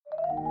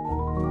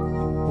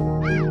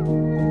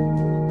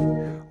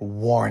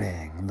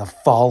Warning, the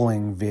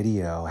following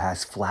video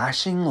has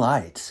flashing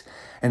lights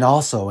and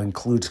also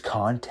includes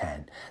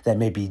content that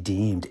may be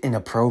deemed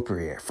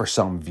inappropriate for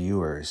some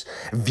viewers.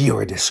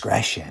 Viewer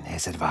discretion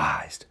is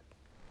advised.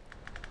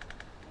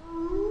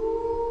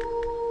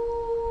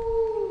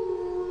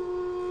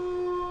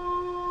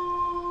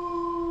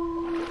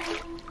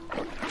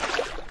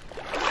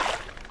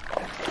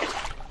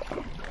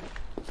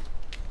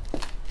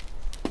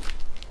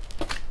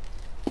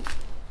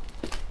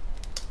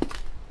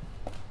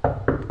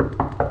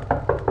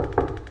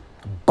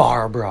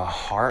 Barbara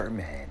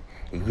Hartman.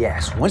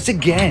 Yes, once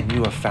again,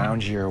 you have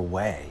found your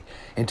way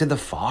into the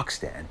Fox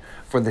Den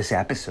for this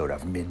episode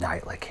of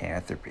Midnight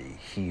Lycanthropy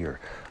here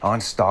on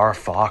Star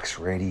Fox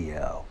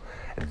Radio.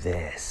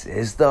 This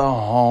is the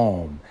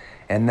home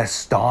and the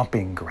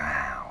stomping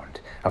ground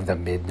of the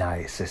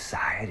Midnight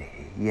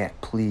Society.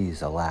 Yet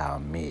please allow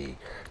me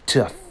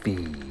to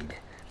feed.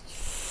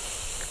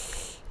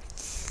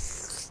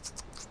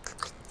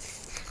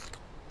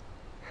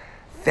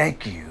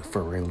 Thank you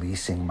for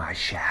releasing my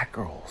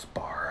shackles,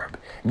 Barb.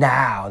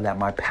 Now that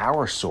my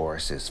power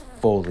source is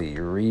fully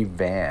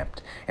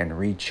revamped and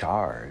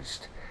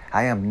recharged,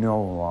 I am no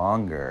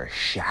longer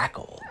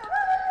shackled.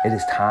 It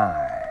is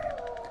time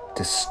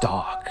to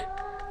stalk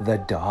the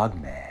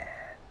Dogman.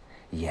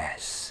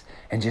 Yes,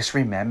 and just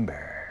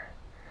remember,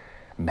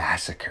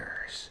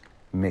 massacres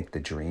make the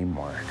dream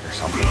work or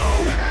something.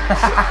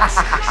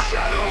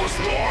 Shadows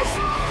morph,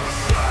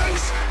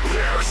 fangs,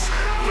 pierce,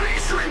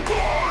 bleeds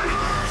reborn.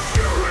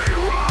 Fury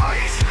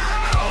rise,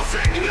 health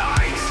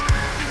ignites,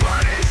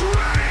 burning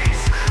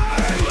rays,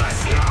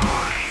 endless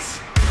nights.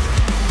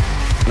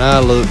 When I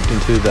looked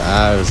into the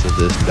eyes of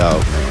this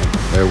Dogman,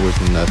 there was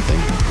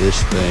nothing.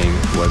 This thing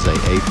was an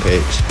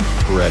apex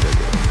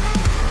predator.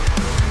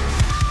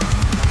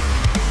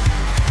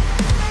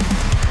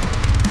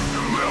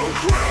 Milk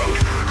road,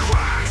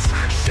 cracks,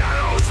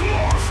 shadows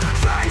morph,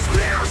 fangs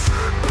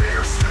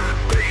pierce,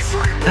 beast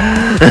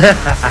reborn.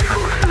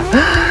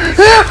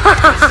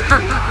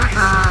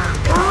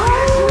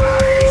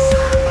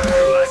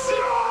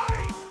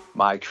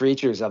 My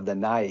creatures of the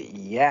night,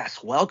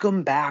 yes,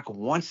 welcome back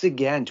once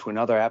again to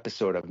another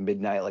episode of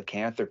Midnight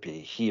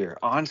Lycanthropy here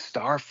on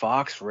Star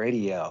Fox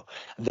Radio,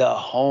 the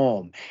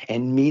home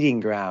and meeting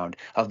ground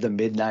of the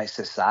Midnight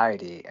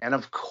Society. And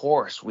of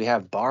course, we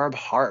have Barb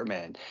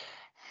Hartman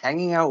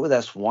hanging out with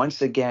us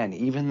once again,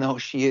 even though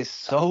she is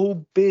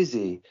so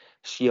busy,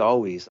 she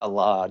always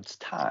allows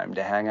time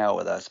to hang out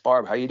with us.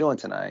 Barb, how you doing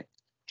tonight?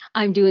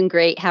 I'm doing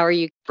great. How are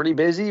you? Pretty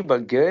busy,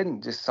 but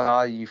good. Just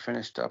saw you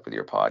finished up with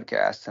your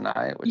podcast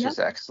tonight, which is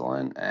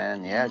excellent.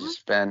 And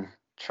just been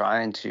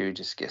trying to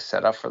just get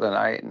set up for the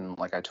night. And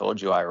like I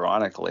told you,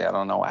 ironically, I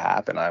don't know what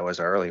happened. I was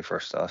early for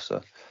stuff,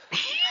 so.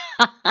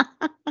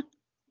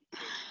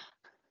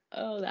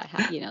 Oh,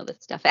 that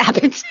stuff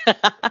happens. Yeah,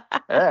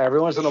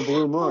 everyone's on a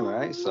blue moon,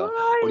 right? So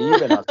what have you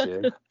been up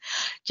to?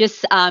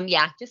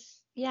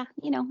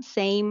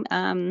 Same,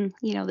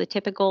 the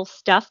typical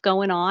stuff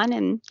going on,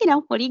 and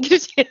what are you gonna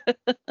do?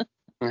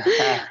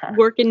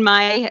 Working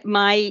my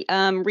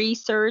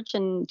research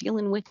and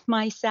dealing with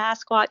my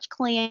Sasquatch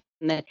clan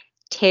and the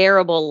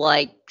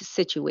terrible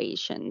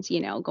situations,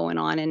 going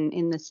on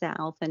in the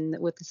South and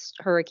with this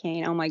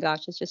hurricane. Oh my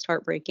gosh, it's just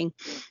heartbreaking.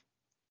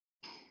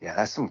 Yeah,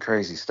 that's some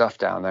crazy stuff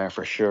down there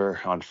for sure,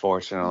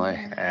 unfortunately.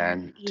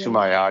 And to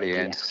my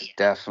audience,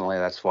 definitely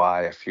that's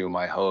why a few of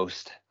my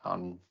hosts,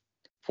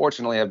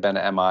 fortunately, have been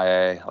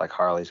MIA. Like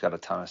Harley's got a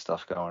ton of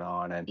stuff going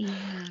on. And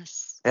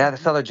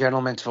this other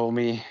gentleman told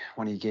me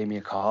when he gave me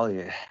a call,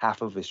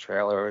 half of his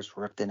trailer was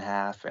ripped in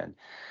half and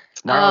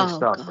gnarly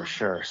stuff for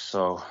sure.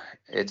 So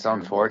it's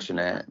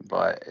unfortunate,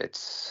 but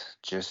it's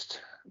just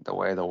the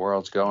way the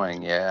world's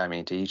going. Yeah, I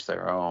mean, to each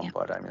their own. Yeah.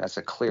 But I mean, that's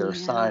a clear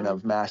sign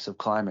of massive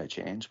climate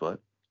change. But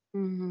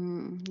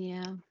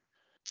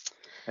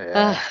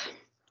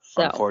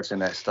So,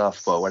 unfortunate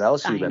stuff. But what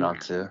else have you been up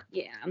to?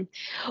 Yeah.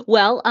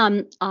 Well,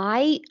 I'm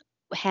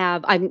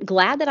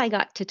glad that I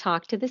got to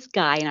talk to this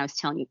guy, and I was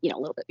telling you, a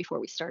little bit before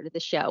we started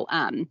the show.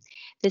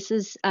 This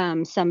is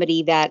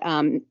somebody that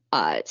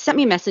sent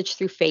me a message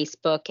through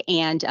Facebook,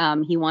 and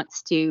he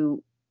wants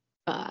to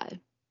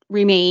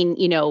remain,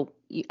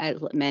 as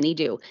many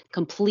do,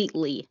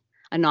 completely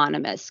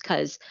anonymous,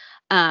 because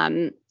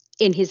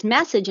in his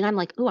message, and I'm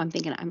like,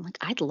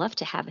 I'd love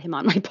to have him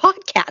on my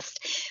podcast.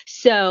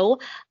 So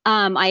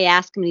I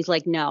asked him, and he's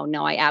like, no,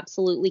 I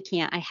absolutely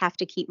can't. I have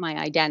to keep my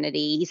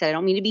identity. He said, I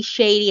don't mean to be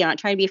shady. I'm not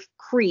trying to be a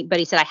creep, but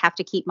he said, I have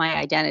to keep my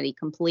identity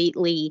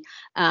completely,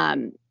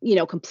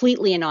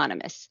 completely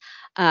anonymous.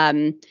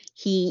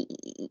 He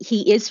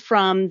is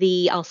from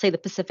I'll say the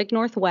Pacific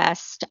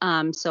Northwest.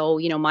 So,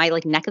 my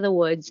neck of the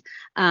woods.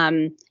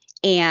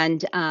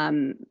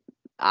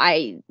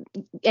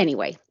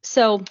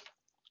 So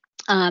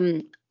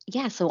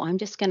I'm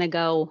just going to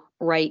go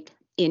right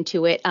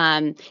into it.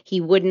 He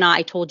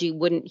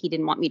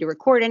didn't want me to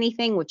record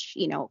anything, which,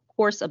 of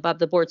course, above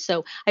the board.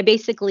 So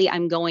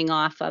I'm going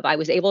off of, I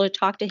was able to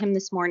talk to him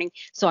this morning.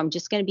 So I'm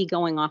just going to be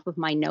going off of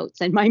my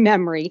notes and my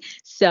memory.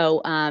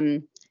 So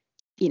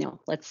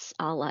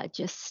I'll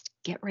just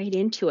get right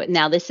into it.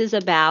 Now, this is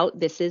about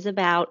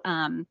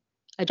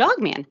a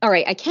dogman. All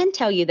right, I can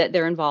tell you that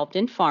they're involved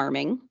in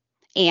farming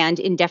and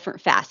in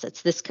different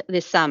facets. This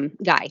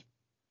guy,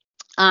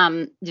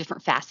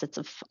 different facets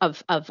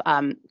of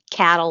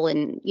cattle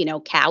and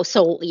cows.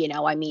 So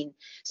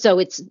so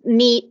it's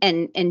meat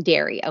and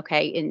dairy.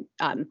 Okay,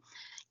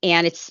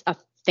 and it's a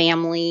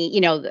family.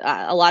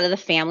 A lot of the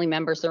family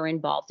members are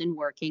involved in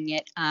working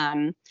it.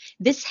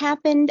 This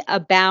happened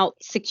about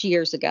 6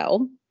 years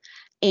ago.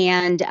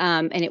 And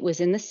it was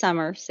in the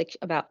summer,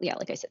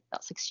 like I said,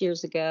 about 6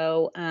 years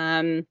ago.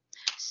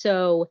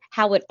 So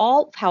how it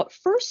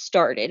first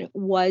started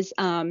was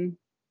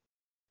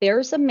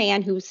there's a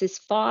man who's his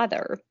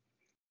father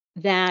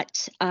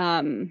that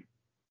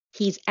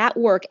he's at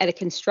work at a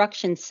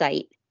construction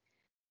site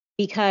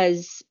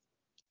because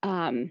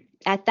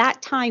at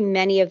that time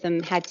many of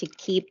them had to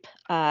keep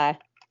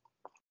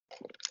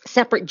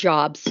separate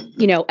jobs,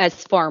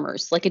 as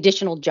farmers, like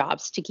additional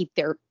jobs to keep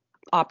their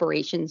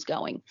operations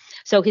going.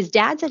 So his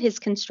dad's at his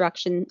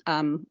construction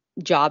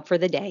job for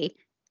the day,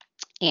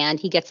 and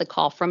he gets a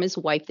call from his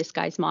wife, this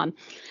guy's mom,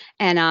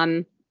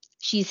 and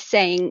she's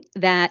saying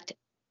that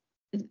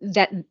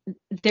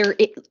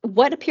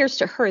what appears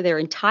to her, their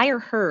entire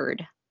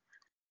herd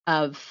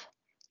of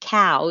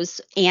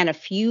cows and a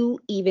few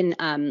even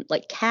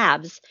like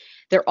calves,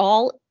 they're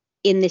all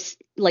in this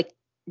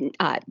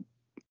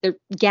they're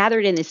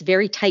gathered in this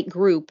very tight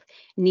group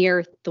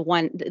near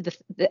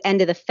the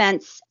end of the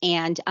fence,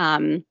 and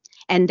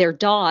their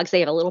dogs, they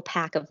have a little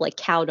pack of like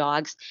cow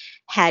dogs,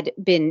 had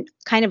been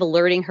kind of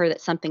alerting her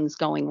that something's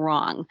going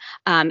wrong.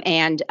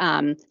 And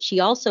she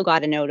also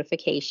got a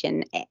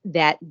notification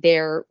that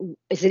there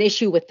is an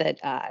issue with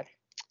the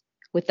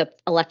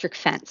electric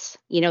fence,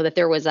 that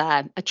there was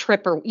a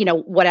trip or,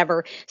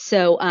 whatever.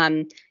 So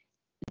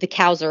the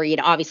cows are,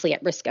 obviously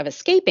at risk of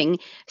escaping.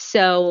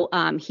 So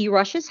he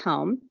rushes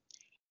home.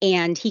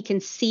 And he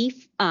can see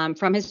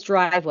from his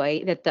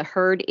driveway that the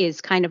herd is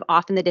kind of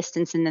off in the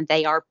distance and that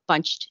they are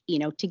bunched,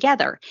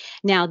 together.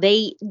 Now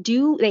they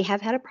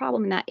have had a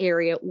problem in that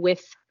area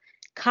with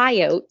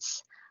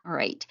coyotes. All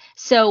right.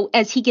 So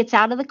as he gets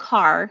out of the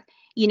car,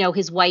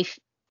 his wife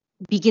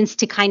begins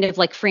to kind of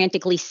like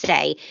frantically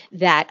say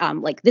that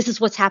like, this is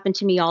what's happened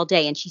to me all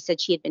day. And she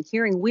said she had been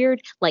hearing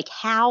weird like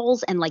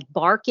howls and like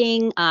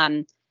barking,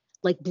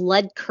 like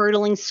blood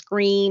curdling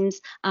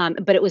screams,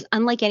 but it was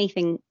unlike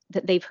anything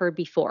that they've heard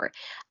before.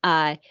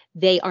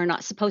 They are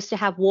not supposed to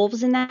have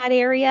wolves in that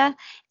area,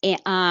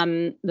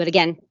 but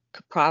again,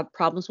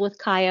 problems with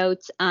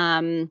coyotes,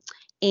 and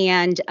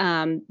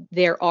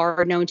there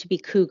are known to be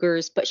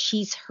cougars. But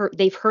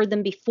they've heard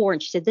them before,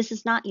 and she said this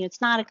is not,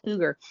 it's not a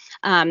cougar.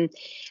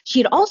 She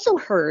had also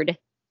heard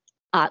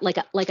like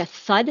a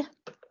thud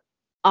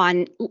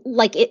on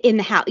like in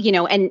the house,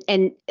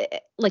 and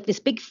like this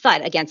big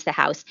thud against the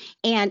house.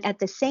 And at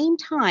the same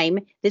time,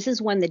 this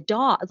is when their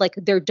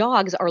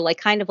dogs are like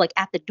kind of like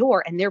at the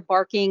door and they're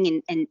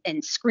barking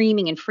and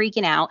screaming and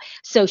freaking out.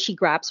 So she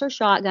grabs her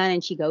shotgun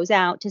and she goes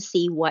out to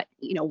see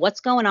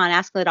what's going on,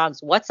 ask the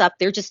dogs what's up.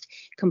 They're just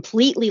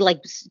completely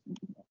like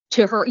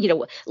to her,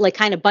 like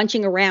kind of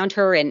bunching around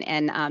her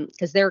and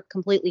because they're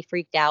completely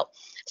freaked out.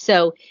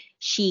 So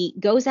she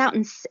goes out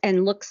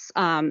and looks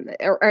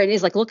or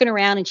is like looking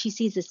around, and she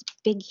sees this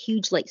big,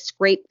 huge like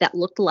scrape that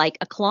looked like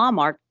a claw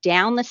mark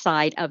down the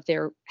side of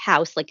their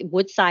house, like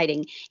wood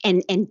siding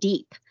and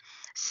deep.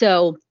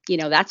 So,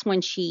 that's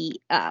when she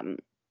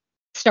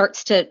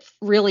starts to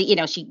really,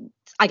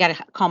 I got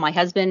to call my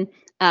husband.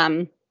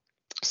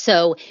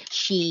 So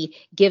she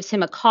gives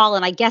him a call,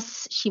 and I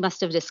guess she must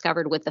have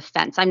discovered with the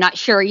fence. I'm not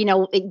sure,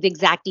 the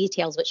exact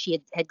details, but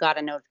she had got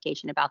a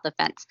notification about the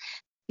fence.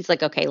 He's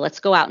like, okay,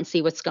 let's go out and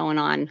see what's going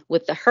on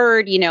with the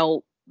herd.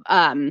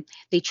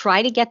 They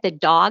try to get the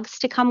dogs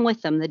to come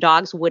with them. The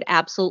dogs would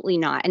absolutely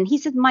not. And he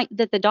said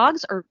that the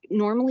dogs are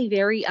normally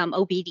very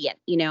obedient.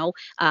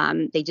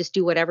 They just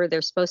do whatever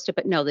they're supposed to.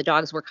 But no, the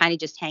dogs were kind of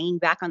just hanging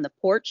back on the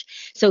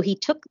porch. So he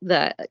took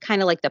the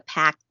kind of like the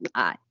pack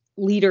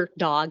leader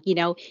dog,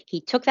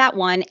 he took that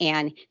one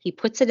and he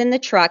puts it in the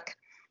truck.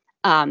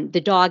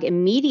 The dog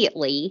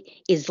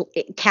immediately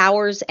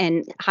cowers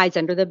and hides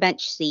under the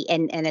bench seat.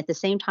 And at the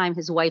same time,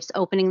 his wife's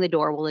opening the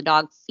door. Well, the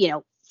dog,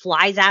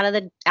 flies out of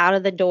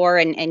the door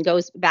and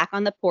goes back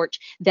on the porch.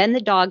 Then the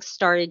dogs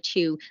started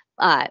to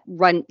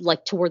run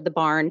like toward the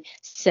barn.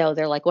 So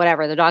they're like,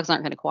 whatever, the dogs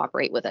aren't going to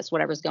cooperate with us,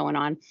 whatever's going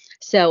on.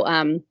 So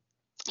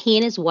he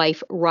and his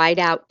wife ride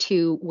out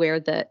to where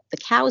the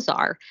cows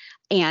are.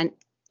 And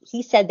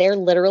he said they're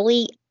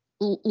literally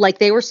like,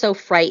 they were so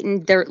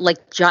frightened. They're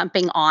like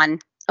jumping on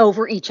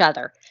over each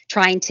other,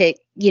 trying to,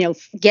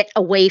 get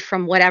away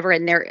from whatever.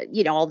 And they're,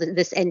 all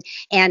this and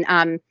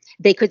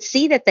they could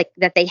see that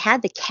they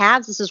had the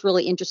calves. This is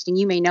really interesting.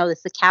 You may know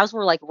this. The cows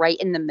were like right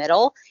in the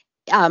middle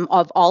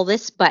of all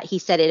this, but he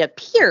said it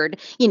appeared,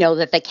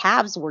 that the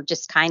calves were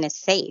just kind of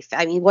safe.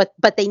 I mean,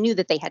 but they knew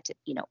that they had to,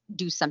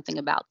 do something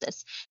about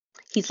this.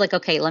 He's like,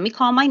 okay, let me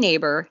call my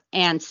neighbor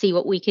and see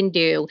what we can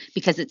do,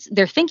 because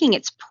they're thinking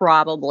it's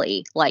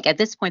probably like, at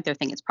this point, they're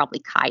thinking it's probably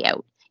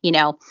coyote, you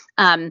know.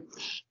 And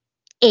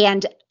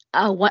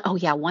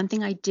one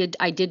thing I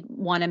did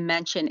want to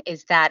mention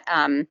is that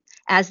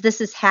as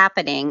this is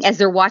happening, as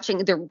they're watching,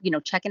 they're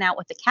checking out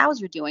what the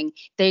cows are doing,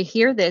 they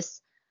hear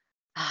this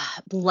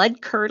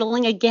blood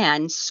curdling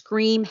again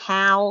scream,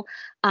 howl,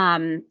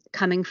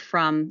 coming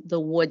from the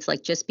woods,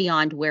 like just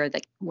beyond where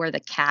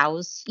the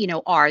cows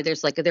are.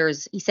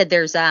 There's he said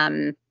there's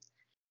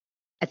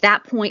at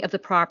that point of the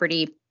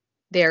property,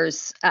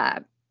 there's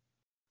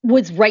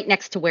woods right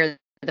next to where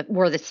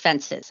this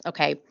fence is.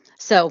 Okay,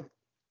 so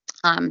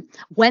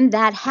when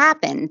that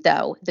happened,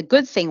 though, the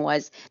good thing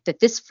was that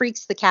this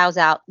freaks the cows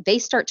out. They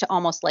start to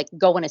almost like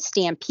go in a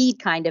stampede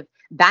kind of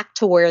back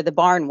to where the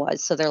barn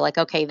was. So they're like,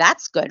 okay,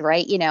 that's good,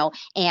 right?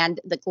 And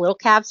the little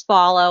calves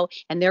follow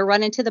and they're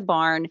running to the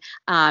barn.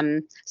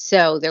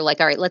 So they're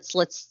like, all right,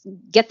 let's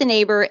get the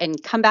neighbor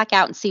and come back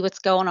out and see what's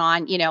going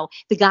on.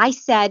 The guy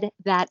said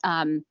that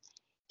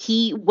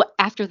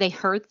after they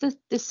heard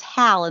this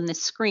howl and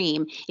this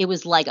scream, it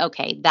was like,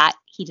 okay, that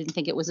he didn't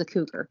think it was a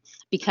cougar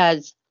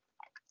because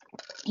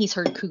he's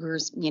heard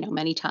cougars,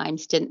 many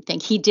times. Didn't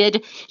think he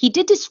did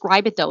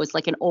describe it though as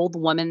like an old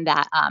woman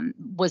that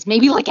was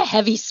maybe like a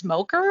heavy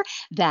smoker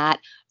that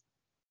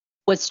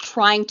was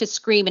trying to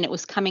scream, and it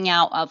was coming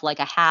out of like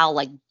a howl,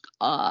 like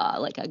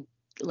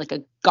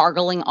a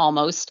gargling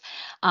almost.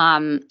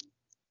 And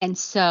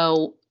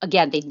so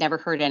again, they'd never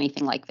heard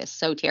anything like this.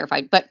 So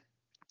terrified. But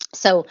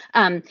so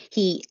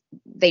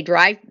they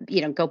drive,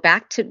 go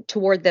back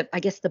toward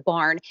the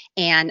barn,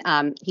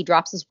 and he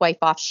drops his wife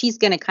off. She's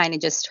going to kind of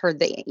just herd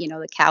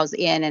the cows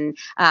in,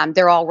 and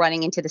they're all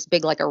running into this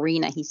big like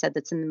arena, he said,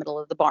 that's in the middle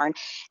of the barn.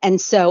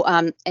 And so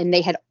and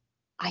they had,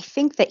 I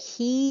think that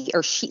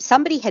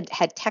somebody had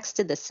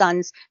texted the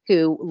sons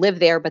who live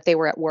there, but they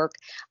were at work.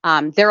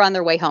 They're on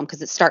their way home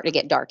because it's starting to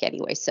get dark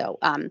anyway. So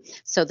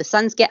the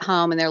sons get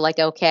home and they're like,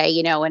 okay,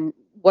 and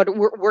what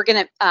we're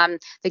going to,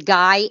 the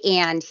guy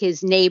and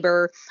his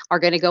neighbor are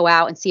going to go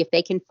out and see if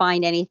they can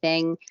find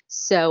anything.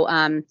 So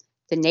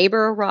the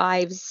neighbor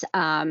arrives,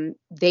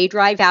 they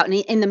drive out. And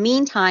in the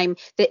meantime,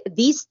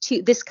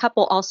 this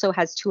couple also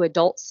has 2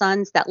 adult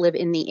sons that live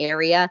in the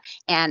area.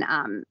 And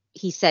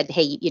he said,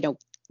 hey,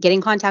 get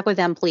in contact with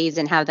them, please,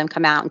 and have them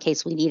come out in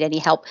case we need any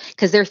help.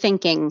 Because they're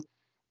thinking,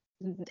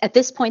 at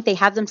this point, they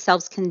have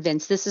themselves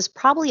convinced this is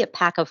probably a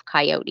pack of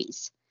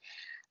coyotes.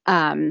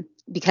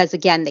 Because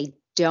again, they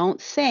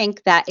don't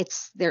think that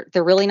they're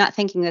really not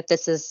thinking that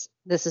this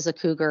is a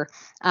cougar.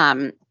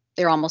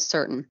 They're almost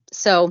certain.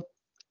 So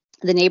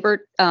the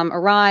neighbor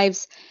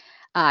arrives.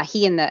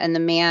 He and the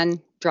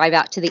man drive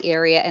out to the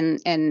area,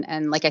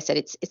 and like I said,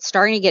 it's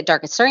starting to get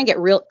dark. It's starting to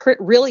get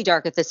really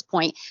dark at this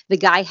point. The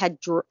guy had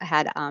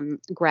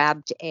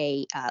grabbed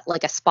a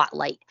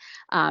spotlight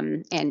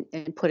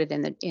and put it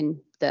in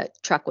the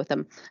truck with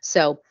him.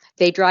 So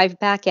they drive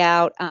back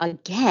out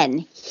again.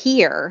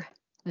 Hear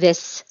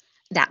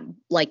that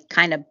like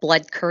kind of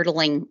blood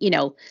curdling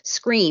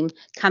scream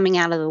coming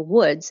out of the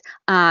woods.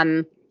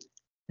 The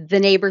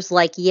neighbor's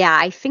like, yeah,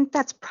 I think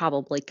that's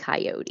probably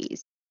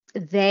coyotes.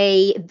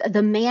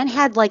 The man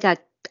had like a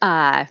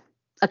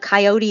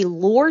coyote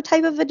lure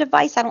type of a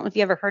device. I don't know if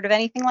you ever heard of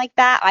anything like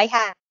that. I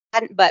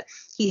hadn't, but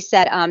he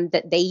said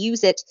that they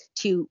use it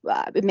to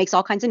it makes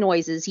all kinds of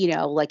noises,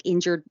 like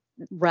injured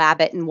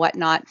rabbit and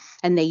whatnot,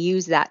 and they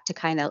use that to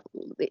kind of,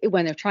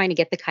 when they're trying to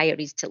get the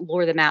coyotes, to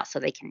lure them out so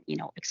they can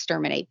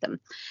exterminate them.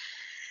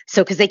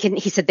 So because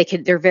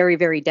they're very,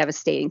 very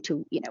devastating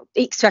to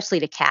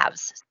especially to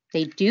calves.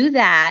 They do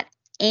that,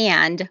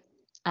 and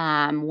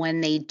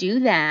when they do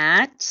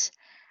that,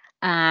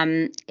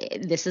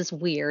 this is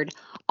weird.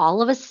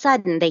 All of a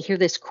sudden, they hear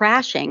this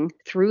crashing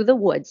through the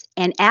woods,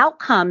 and out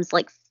comes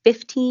like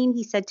 15,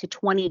 he said, to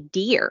 20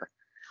 deer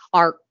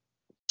are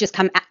just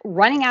come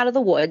running out of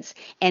the woods,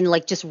 and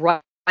like just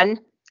run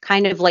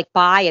kind of like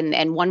by,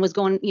 and one was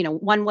going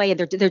one way, and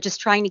they're just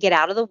trying to get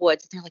out of the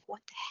woods. They're like,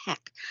 what the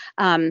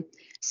heck?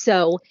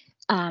 So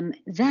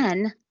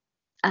then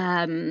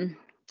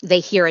they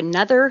hear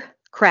another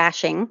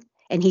crashing.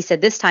 And he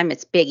said this time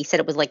it's big. He said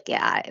it was like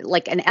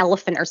an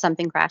elephant or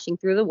something crashing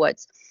through the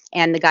woods.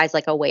 And the guy's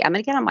like, oh wait, I'm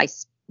gonna get on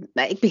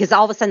because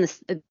all of a sudden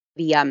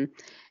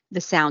the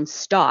sound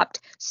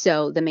stopped.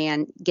 So the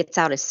man gets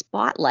out his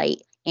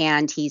spotlight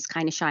and he's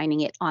kind of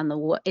shining it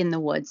in the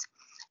woods.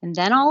 And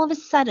then all of a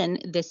sudden,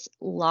 this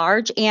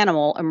large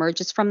animal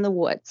emerges from the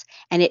woods,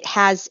 and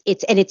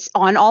it's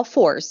on all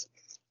fours,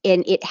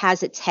 and it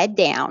has its head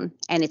down,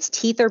 and its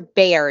teeth are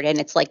bared, and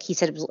it's like, he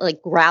said, it was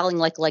like growling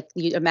like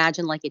you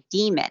imagine like a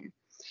demon.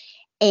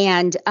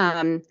 And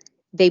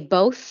they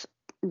both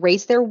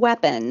raised their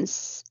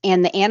weapons,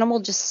 and the animal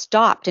just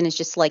stopped and is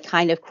just like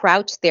kind of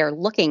crouched there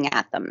looking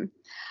at them.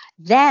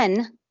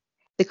 Then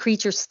the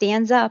creature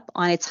stands up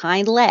on its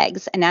hind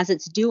legs, and as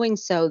it's doing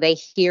so, they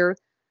hear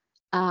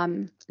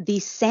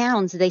these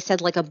sounds. They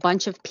said like a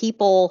bunch of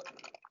people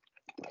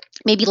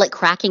maybe like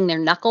cracking their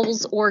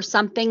knuckles or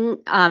something.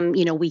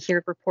 We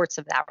hear reports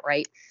of that,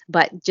 right?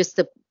 But just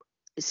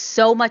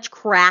so much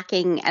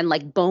cracking and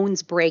like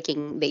bones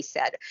breaking, they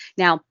said.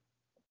 Now,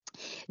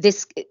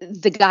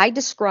 The guy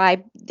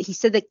described, he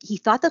said that he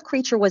thought the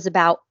creature was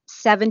about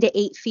 7 to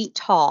 8 feet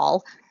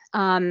tall.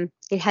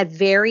 It had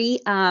very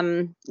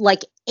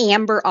like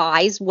amber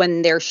eyes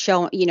when they're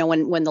shown,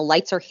 when the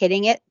lights are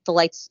hitting it.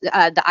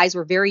 The eyes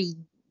were very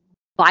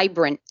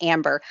vibrant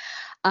amber.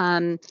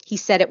 He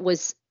said it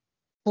was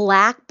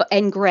black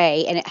and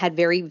gray, and it had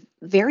very,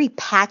 very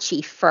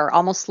patchy fur,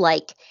 almost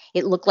like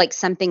it looked like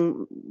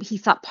something he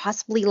thought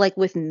possibly like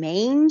with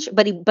mange,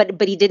 but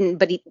he didn't,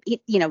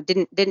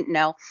 didn't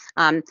know.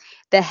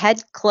 The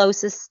head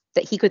closest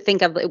that he could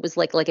think of, it was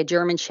like a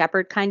German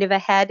Shepherd kind of a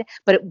head,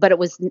 but it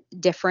was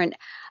different.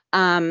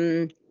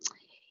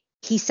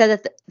 He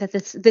said that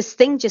this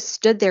thing just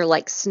stood there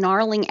like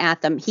snarling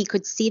at them. He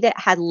could see that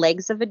it had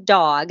legs of a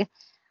dog.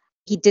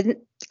 He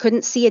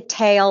couldn't see a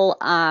tail,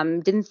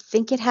 didn't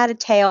think it had a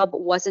tail,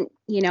 but wasn't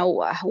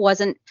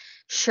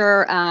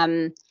sure.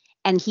 And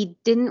he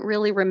didn't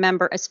really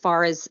remember as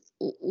far as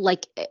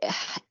like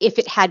if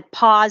it had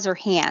paws or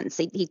hands.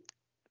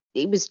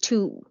 It was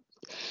too,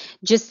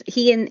 just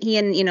he and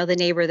the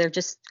neighbor, they're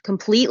just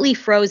completely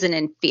frozen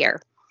in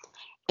fear.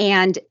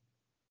 And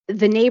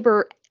the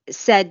neighbor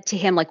said to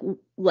him,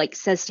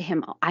 says to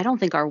him, I don't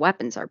think our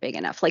weapons are big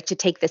enough, like, to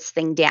take this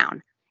thing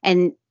down.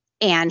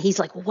 And he's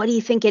like, what do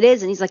you think it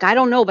is? And he's like, I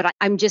don't know, but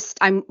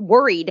I'm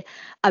worried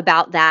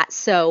about that.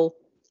 So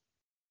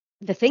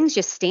the thing's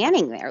just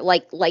standing there,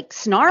 like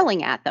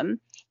snarling at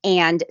them.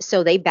 And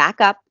so they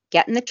back up,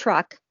 get in the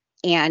truck,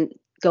 and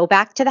go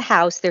back to the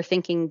house. They're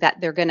thinking that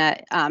they're going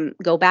to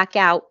go back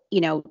out,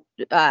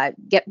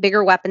 get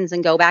bigger weapons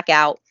and go back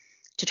out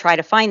to try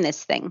to find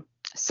this thing.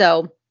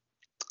 So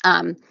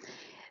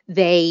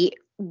they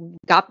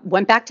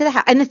went back to the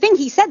house. And the thing,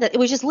 he said that it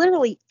was just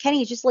literally,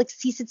 Kenny, just like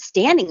he said,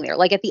 standing there,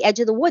 like at the edge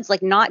of the woods,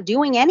 like not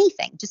doing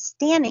anything, just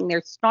standing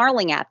there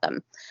snarling at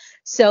them.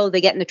 So they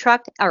get in the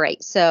truck. All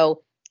right,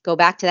 so go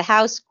back to the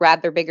house,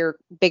 grab their bigger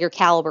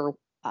caliber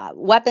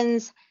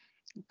weapons,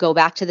 go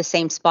back to the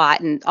same spot.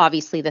 And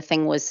obviously the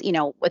thing was,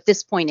 at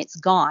this point it's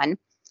gone.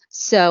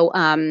 So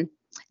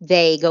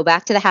they go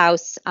back to the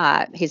house.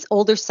 His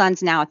older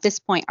sons now at this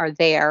point are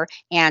there.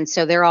 And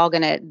so they're all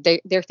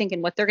they're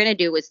thinking what they're going to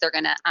do is they're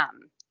going to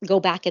go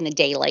back in the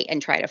daylight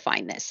and try to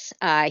find this.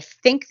 I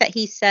think that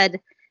he said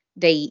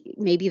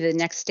maybe the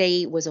next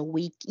day was a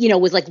week,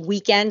 was like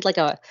weekend,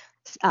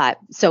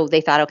 so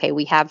they thought, okay,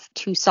 we have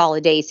 2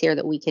 solid days here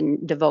that we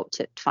can devote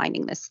to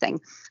finding this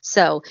thing.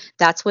 So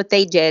that's what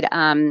they did.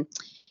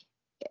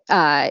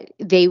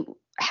 They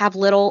have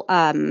little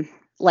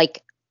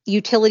like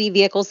utility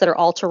vehicles that are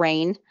all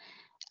terrain.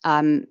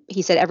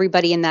 He said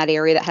everybody in that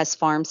area that has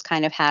farms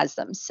kind of has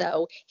them.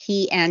 So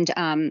he and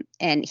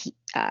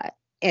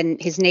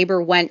his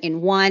neighbor went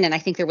in one, and I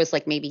think there was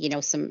like maybe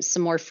some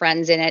more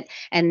friends in it,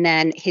 and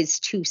then his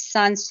 2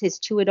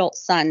 adult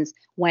sons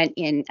went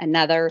in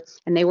another,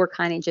 and they were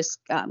kind of just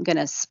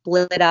gonna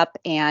split it up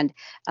and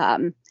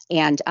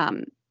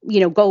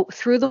go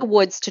through the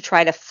woods to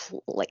try to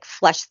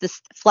flesh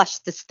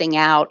this thing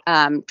out,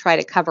 try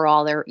to cover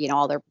all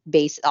the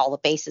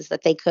bases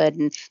that they could,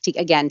 and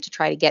to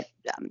try to get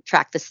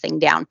track this thing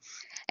down.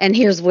 And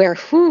here's where,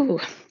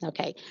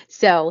 okay,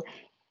 so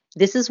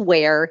this is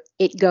where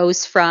it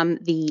goes from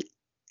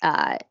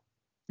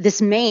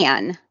this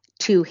man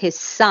to his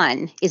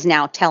son is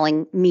now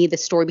telling me the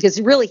story, because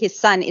really his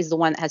son is the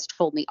one that has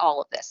told me all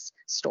of this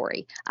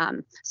story.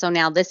 So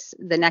now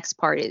the next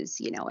part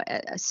is,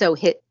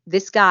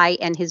 this guy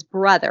and his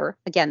brother,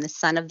 again, the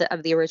son of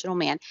the original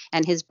man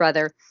and his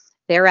brother,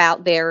 they're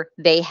out there.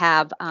 They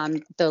have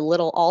the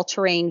little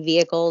all-terrain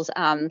vehicles.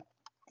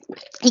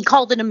 He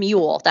called it a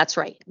mule. That's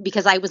right.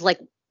 Because I was like,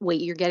 wait,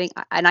 you're getting,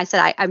 and I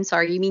said, I'm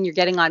sorry, you mean you're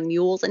getting on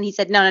mules? And he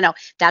said, no,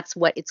 that's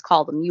what it's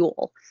called, a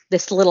mule,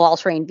 this little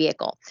all-terrain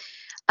vehicle.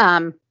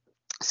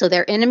 So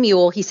they're in a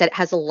mule. He said it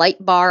has a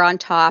light bar on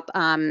top,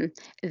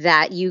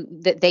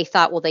 that they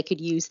thought, well, they could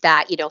use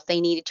that, if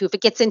they needed to, if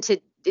it gets into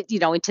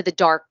the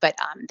dark, but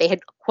they had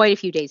quite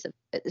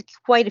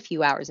a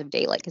few hours of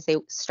daylight because they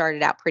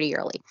started out pretty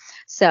early.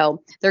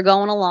 So they're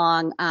going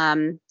along.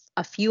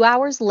 A few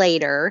hours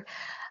later,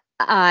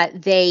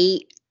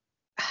 they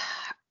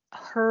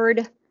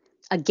heard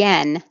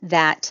again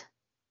that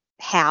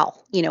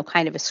howl,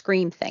 kind of a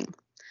scream thing.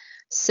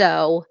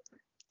 So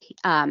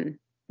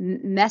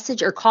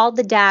message or called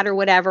the dad or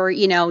whatever,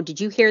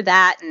 did you hear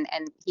that?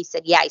 And he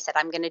said, yeah. He said,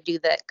 I'm going to do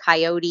the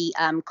coyote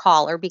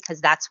caller,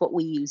 because that's what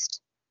we used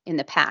in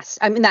the past.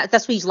 I mean, that's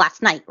what we used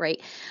last night, right?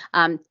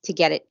 To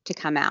get it to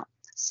come out.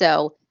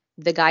 So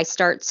the guy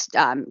starts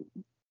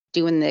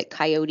doing the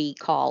coyote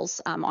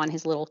calls on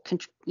his little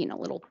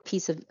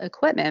piece of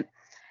equipment.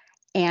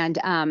 And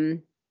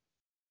him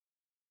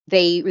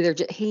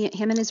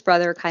and his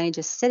brother are kind of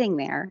just sitting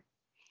there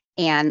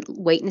and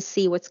waiting to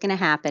see what's going to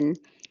happen.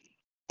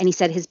 And he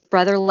said his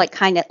brother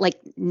kind of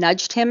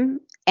nudged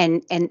him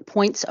and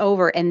points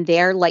over, and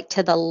there, I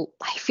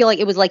feel like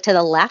it was to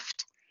the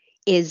left,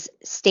 is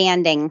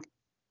standing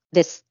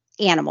this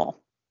animal.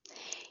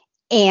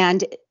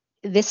 And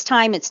this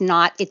time it's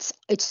not,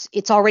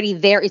 it's already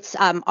there. It's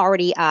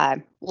already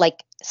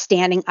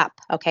standing up.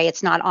 Okay.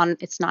 It's not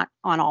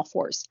on all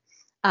fours.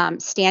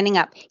 standing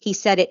up. He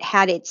said it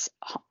had its,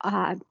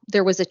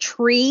 there was a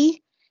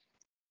tree.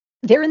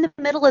 They're in the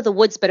middle of the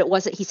woods, but it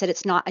wasn't, he said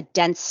it's not a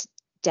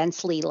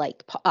densely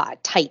like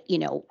tight,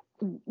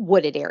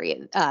 wooded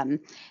area.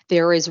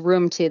 There is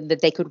room that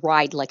they could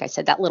ride, like I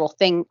said, that little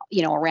thing,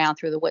 around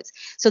through the woods.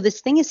 So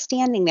this thing is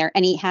standing there,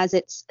 and he has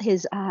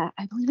I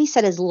believe he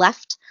said his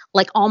left,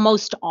 like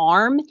almost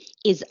arm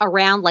is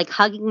around, like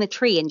hugging the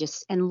tree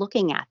and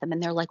looking at them.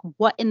 And they're like,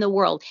 what in the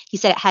world? He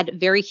said it had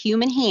very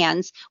human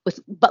hands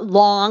but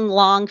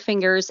long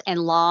fingers and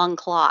long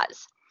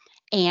claws.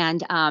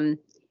 And,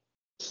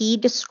 he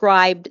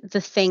described the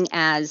thing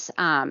as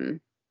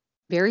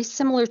very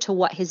similar to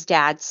what his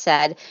dad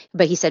said,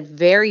 but he said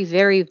very,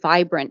 very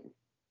vibrant,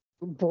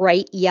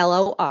 bright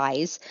yellow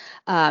eyes,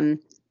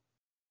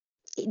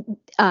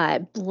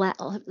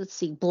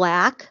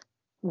 black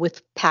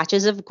with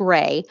patches of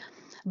gray,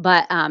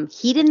 but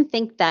he didn't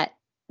think that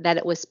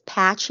it was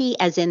patchy,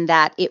 as in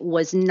that it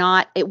was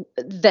not,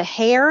 the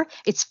hair,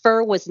 its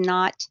fur was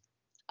not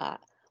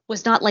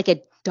like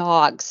a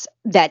dog's,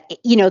 that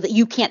that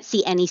you can't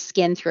see any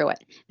skin through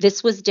it.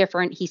 This was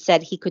different. He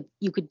said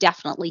you could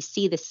definitely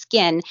see the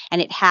skin,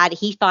 and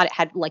he thought it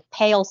had like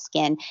pale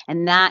skin,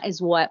 and that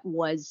is what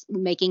was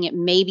making it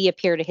maybe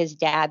appear to his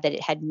dad that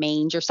it had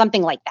mange or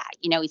something like that.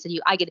 He said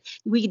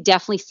we could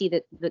definitely see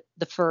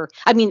the fur.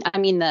 I mean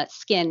the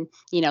skin,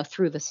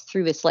 through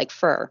this like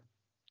fur.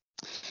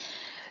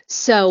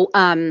 So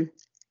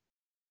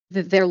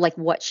they're like,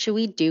 what should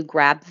we do?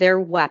 Grab their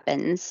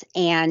weapons,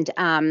 and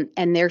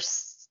they're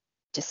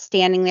just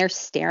standing there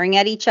staring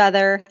at each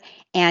other.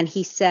 And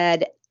he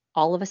said,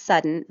 all of a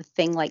sudden, the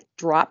thing like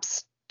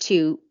drops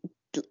to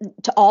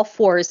all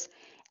fours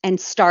and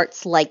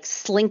starts like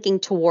slinking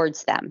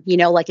towards them,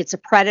 like it's a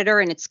predator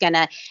and it's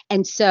gonna.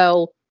 And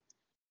so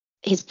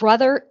his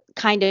brother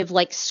kind of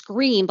like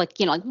screamed, like,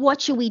 like,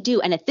 what should we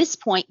do? And at this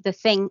point, the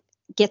thing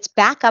gets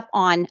back up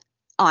on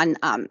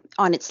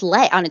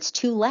its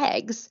two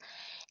legs.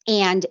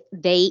 And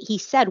he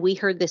said, we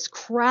heard this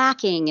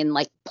cracking and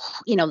like,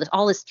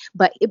 all this,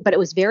 but it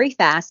was very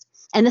fast.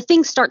 And the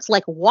thing starts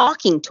like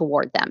walking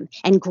toward them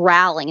and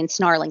growling and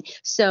snarling.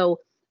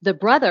 So the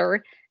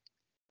brother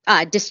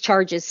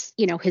discharges,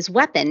 his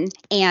weapon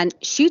and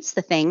shoots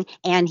the thing.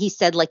 And he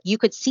said, like, you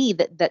could see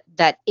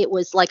that it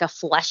was like a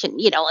flesh and,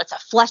 it's a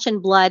flesh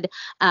and blood.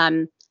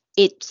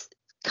 It's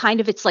kind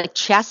of, it's like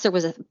chest. There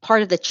was a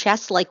part of the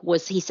chest,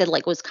 he said,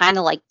 was kind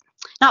of like,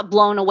 not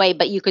blown away,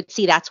 but you could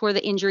see that's where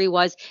the injury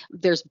was.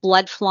 There's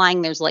blood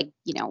flying. There's like,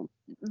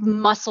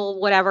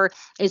 muscle, whatever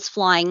is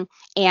flying.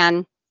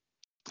 And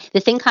the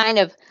thing kind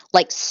of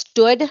like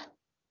stood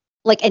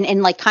like,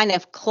 and like kind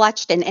of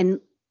clutched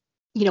and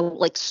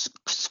like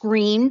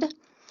screamed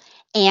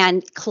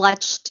and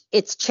clutched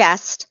its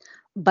chest,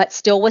 but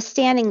still was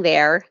standing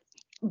there.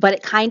 But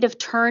it kind of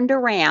turned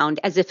around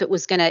as if it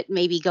was going to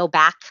maybe go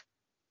back,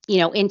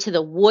 into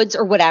the woods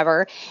or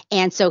whatever.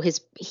 And so he's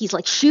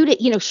like, shoot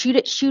it, shoot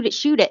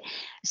it.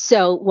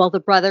 So, well, the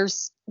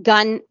brother's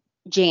gun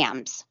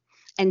jams.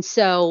 And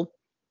so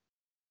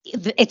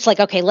it's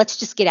like, okay, let's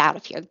just get out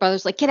of here. The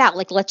brother's like, get out.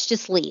 Like, let's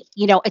just leave.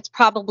 It's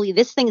probably,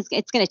 it's going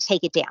to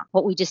take it down,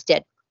 what we just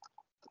did.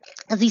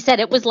 As he said,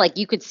 it was like,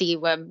 you could see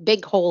a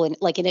big hole in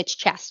its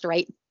chest.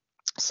 Right.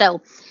 So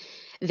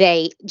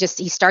he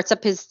starts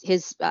up his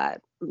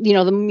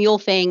the mule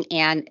thing,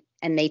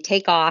 and they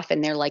take off,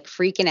 and they're like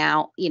freaking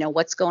out,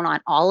 what's going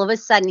on. All of a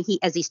sudden,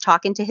 as he's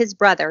talking to his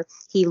brother,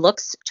 he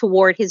looks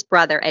toward his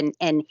brother,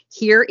 and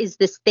here is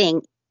this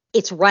thing.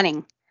 It's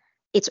running.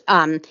 It's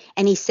and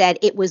he said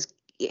it was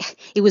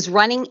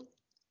running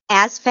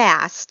as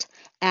fast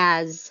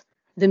as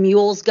the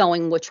mule's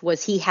going, which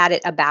was, he had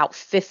it about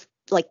 50,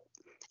 like,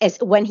 as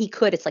when he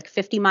could, it's like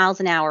 50 miles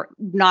an hour,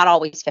 not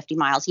always 50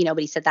 miles, but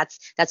he said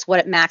that's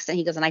what it maxed. And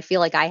he goes, and I feel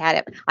like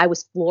I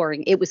was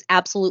flooring. It was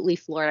absolutely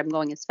floored. I'm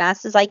going as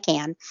fast as I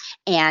can.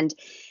 And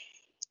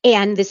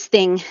this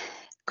thing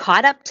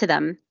caught up to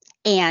them,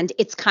 and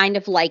it's kind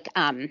of like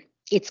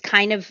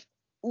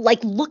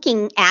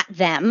looking at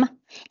them.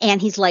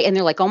 And he's like, and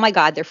they're like, oh my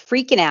God, they're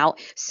freaking out.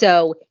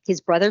 So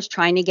his brother's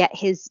trying to get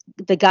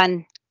the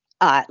gun,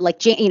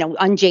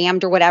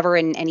 unjammed or whatever.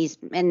 And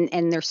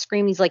they're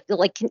screaming. He's like,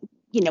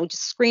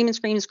 just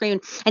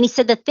screaming. And he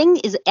said the thing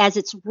is, as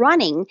it's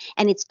running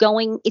and it's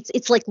going,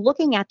 it's like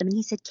looking at them. And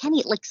he said, Kenny,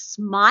 it like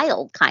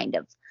smiled kind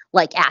of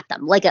like at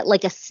them, like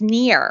a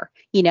sneer,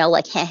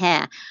 like,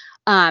 heh.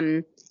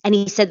 And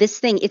he said this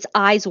thing, its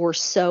eyes were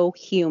so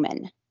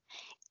human.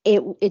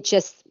 It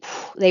just,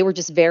 they were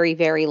just very,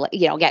 very,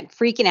 again,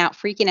 freaking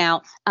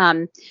out.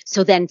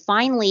 So then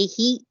finally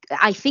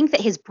I think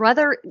that his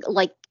brother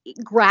like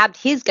grabbed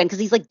his gun, because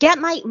he's like, get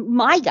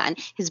my gun.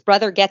 His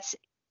brother gets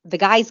the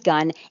guy's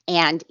gun,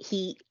 and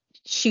he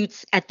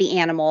shoots at the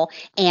animal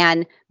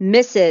and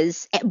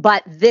misses.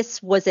 But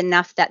this was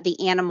enough that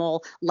the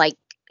animal like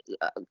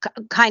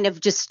kind of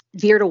just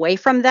veered away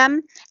from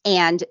them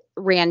and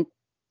ran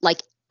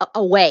like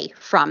away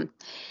from.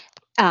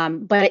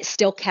 But it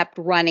still kept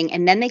running.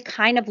 And then they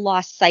kind of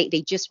lost sight.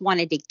 They just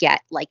wanted to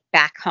get like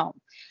back home.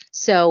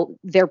 So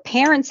their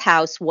parents'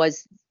 house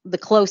was the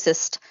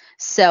closest.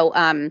 So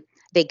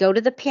they go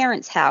to the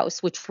parents'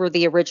 house, which for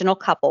the original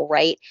couple,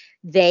 right?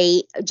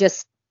 They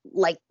just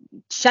like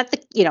shut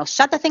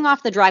the thing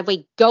off the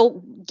driveway,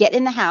 go get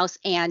in the house,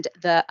 and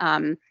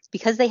the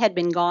because they had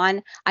been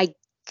gone, I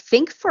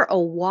think for a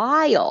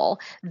while,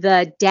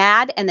 the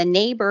dad and the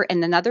neighbor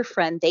and another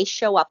friend, they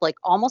show up like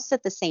almost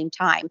at the same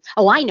time.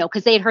 Oh, I know,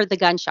 because they had heard the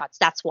gunshots.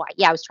 That's why.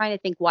 Yeah, I was trying to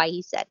think why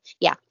he said.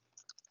 Yeah.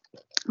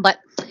 But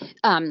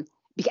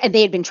and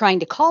they had been trying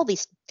to call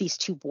these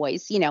two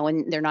boys,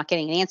 and they're not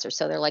getting an answer.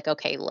 So they're like,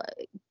 okay,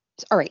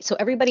 all right. So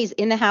everybody's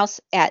in the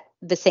house at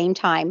the same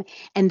time,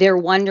 and they're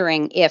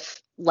wondering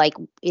if, like,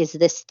 is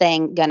this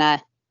thing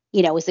gonna,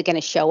 is it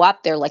gonna show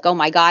up? They're like, oh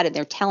my God, and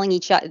they're telling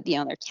each other,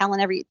 they're telling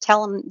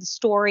the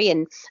story,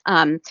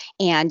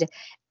 and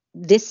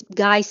this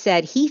guy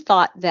said he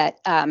thought that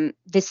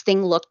this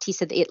thing he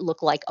said it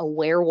looked like a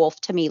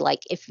werewolf to me.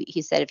 Like,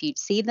 he said, if you'd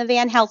seen the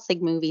Van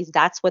Helsing movies,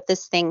 that's what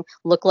this thing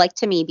looked like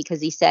to me,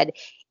 because he said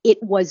it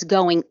was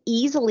going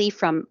easily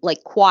from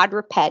like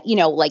quadruped,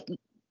 like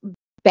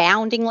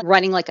bounding, like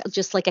running like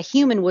just like a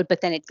human would,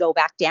 but then it'd go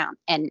back down,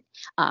 and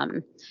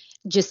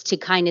just to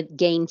kind of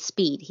gain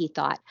speed, he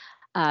thought.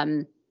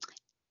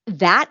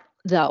 That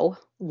though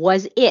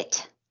was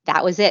it.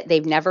 That was it.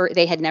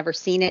 They had never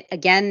seen it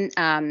again.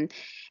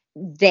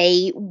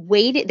 They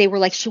waited. They were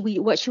like,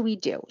 what should we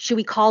do? Should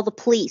we call the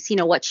police?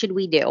 What should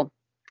we do?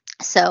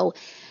 So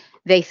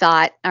they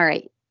thought, all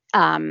right,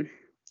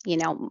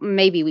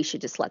 maybe we should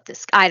just let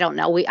this, I don't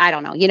know. I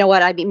don't know. You know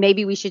what? I mean,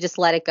 maybe we should just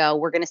let it go.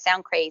 We're going to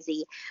sound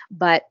crazy,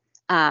 but,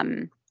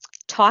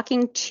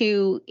 talking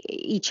to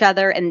each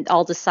other, and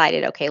all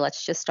decided, okay,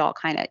 let's just all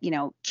kind of,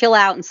 chill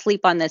out and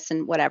sleep on this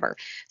and whatever.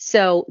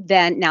 So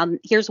then now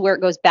here's where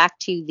it goes back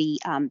to the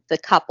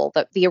couple,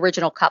 the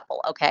original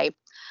couple. Okay.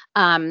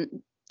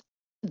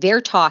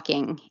 They're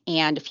talking,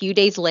 and a few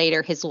days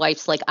later, his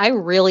wife's like, I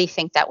really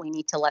think that we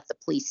need to let the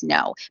police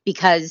know,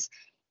 because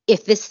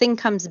if this thing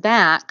comes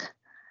back,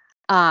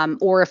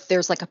 or if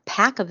there's like a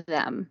pack of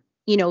them,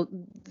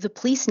 the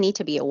police need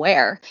to be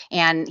aware.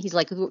 And he's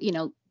like,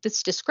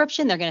 this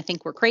description, they're going to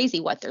think we're crazy.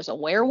 What, there's a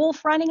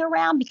werewolf running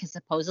around? Because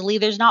supposedly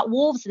there's not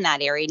wolves in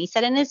that area. And he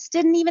said, and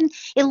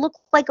it looked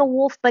like a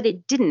wolf, but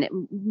it didn't. It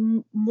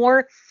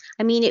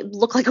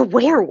looked like a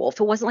werewolf.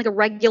 It wasn't like a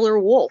regular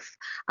wolf.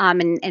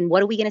 And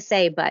what are we going to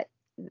say? But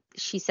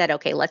she said,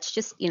 okay, let's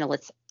just,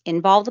 let's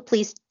involve the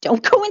police.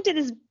 Don't go into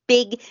this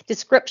big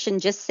description.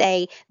 Just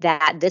say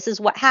that this is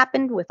what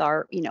happened with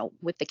our,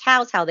 with the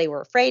cows, how they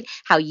were afraid,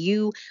 how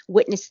you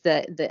witnessed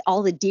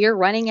all the deer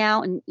running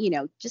out, and,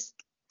 just.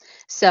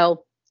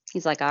 So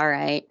he's like, all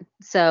right.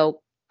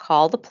 So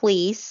call the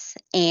police,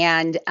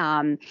 and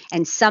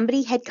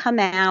somebody had come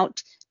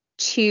out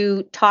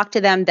to talk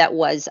to them. That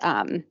was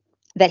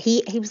that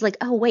he was like,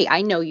 oh wait,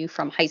 I know you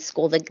from high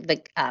school.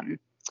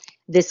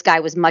 This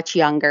guy was much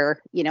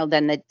younger,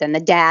 than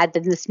the dad,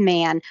 than this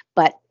man.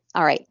 But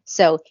all right.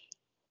 So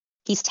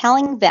he's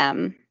telling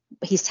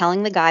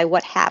the guy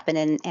what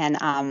happened, and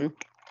I'm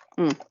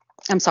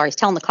sorry, he's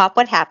telling the cop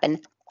what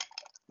happened.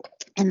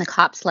 And the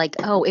cop's like,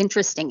 oh,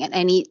 interesting.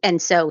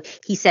 And so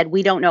he said,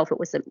 we don't know if it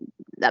was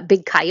a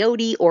big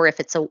coyote, or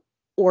if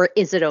or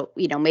is it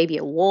maybe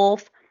a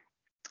wolf.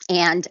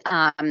 And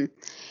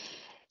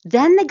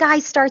then the guy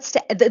starts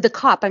to,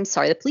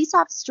 the police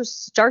officer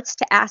starts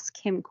to ask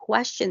him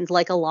questions,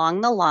 like along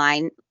the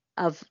line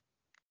of,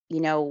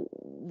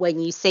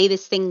 when you say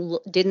this thing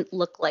didn't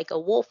look like a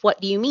wolf,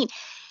 what do you mean?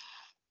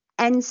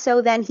 And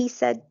so then he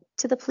said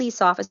to the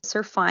police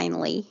officer,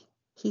 finally,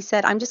 he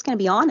said, I'm just going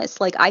to be honest.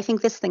 Like, I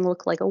think this thing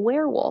looked like a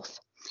werewolf.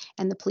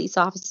 And the police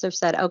officer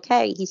said,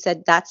 okay. He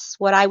said, that's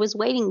what I was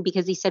waiting,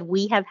 because he said,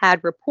 we have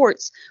had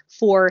reports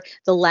for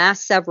the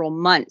last several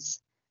months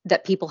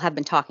that people have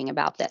been talking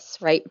about this,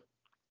 right?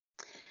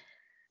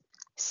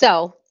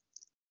 So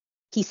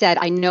he said,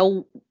 I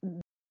know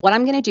what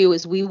I'm going to do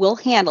is we will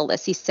handle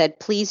this. He said,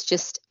 please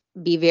just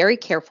be very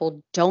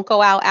careful. Don't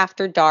go out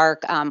after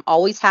dark.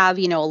 Always have,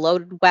 a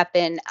loaded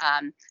weapon.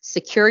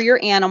 Secure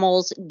your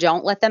animals.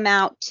 Don't let them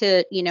out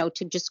to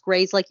just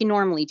graze like you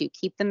normally do.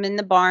 Keep them in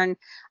the barn.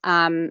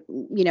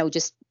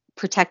 Just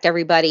protect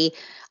everybody.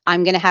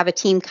 I'm going to have a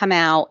team come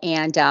out.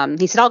 And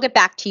he said, I'll get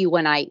back to you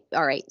all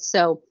right.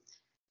 So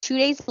 2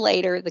 days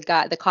later,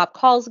 the cop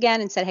calls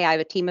again and said, hey, I have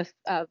a team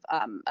of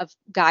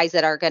guys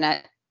that are going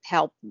to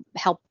help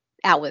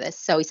out with this.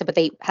 So he said, but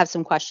they have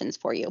some questions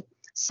for you.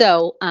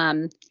 So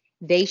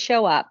they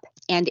show up,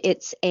 and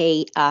it's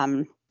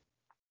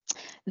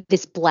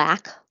this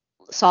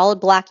solid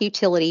black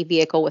utility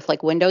vehicle with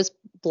like windows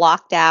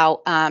blacked out.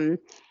 And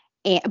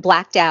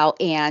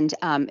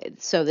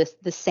so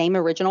the same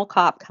original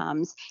cop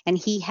comes, and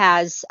he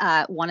has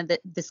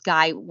this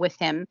guy with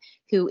him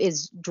who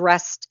is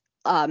dressed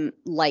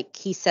like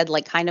he said,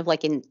 like kind of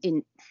like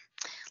in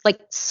like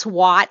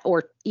SWAT,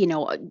 or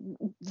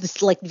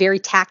this like very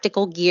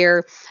tactical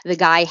gear. The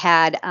guy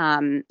had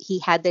he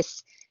had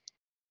this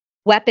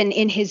weapon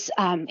in his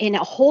in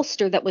a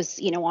holster that was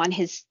on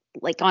his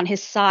like on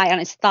his side,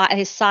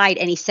 his side,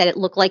 and he said it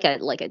looked like a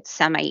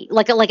semi,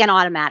 like an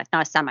automatic,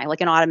 not a semi,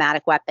 like an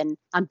automatic weapon,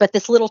 but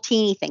this little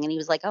teeny thing. And he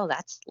was like, "Oh,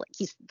 that's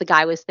like," the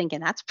guy was thinking,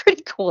 "That's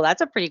pretty cool.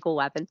 That's a pretty cool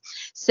weapon."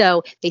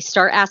 So they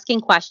start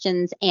asking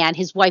questions, and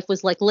his wife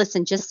was like,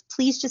 "Listen,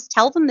 please just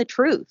tell them the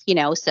truth, you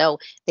know." So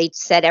they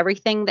said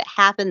everything that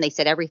happened. They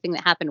said everything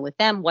that happened with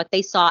them, what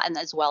they saw, and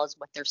as well as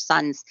what their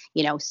sons,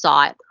 you know,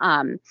 saw it,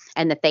 and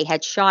that they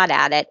had shot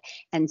at it.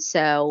 And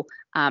so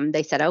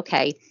they said,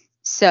 okay.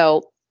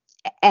 So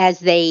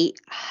as I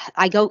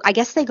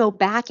guess they go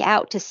back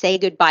out to say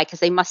goodbye because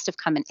they must have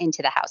come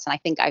into the house. And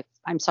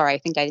I'm sorry, I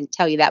think I didn't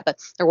tell you that, but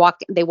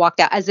they walked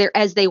out.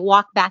 As they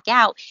walk back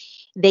out,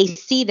 they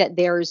see that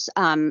there's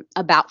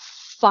about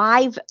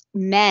 5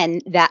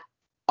 men that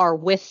are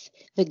with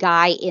the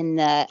guy in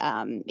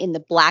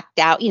the blacked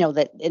out, you know,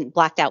 the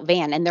blacked out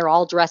van, and they're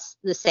all dressed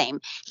the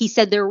same. He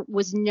said there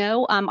was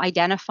no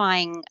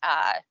identifying,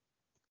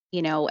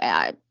 you know,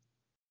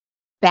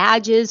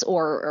 badges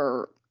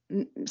or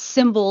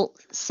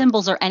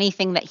symbols or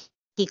anything that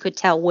he could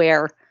tell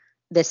where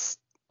this,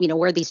 you know,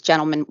 where these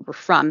gentlemen were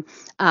from,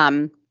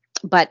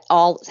 but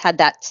all had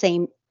that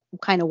same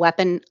kind of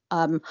weapon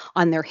on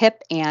their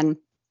hip. And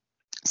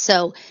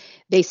so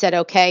they said,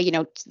 okay, you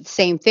know,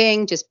 same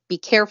thing, just be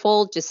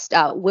careful, just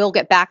we'll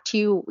get back to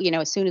you, you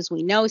know, as soon as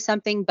we know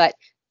something, but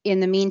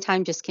in the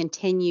meantime just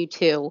continue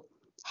to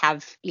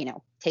have, you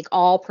know, take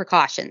all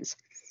precautions.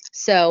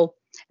 So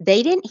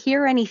they didn't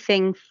hear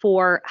anything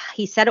for,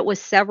 he said it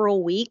was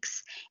several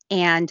weeks.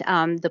 And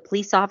the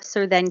police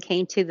officer then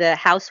came to the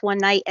house one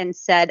night and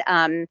said,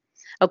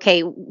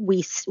 okay,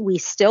 we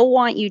still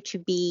want you to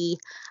be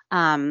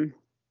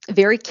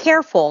very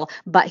careful,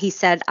 but he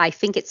said, I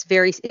think it's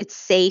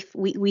safe.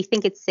 We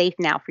think it's safe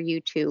now for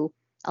you to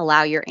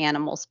allow your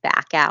animals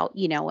back out,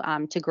 you know,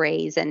 to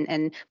graze,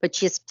 but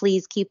just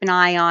please keep an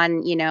eye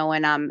on, you know,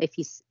 and if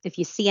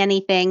you see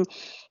anything,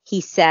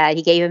 he said,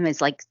 he gave him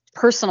his like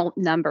personal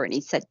number, and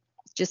he said,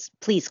 just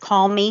please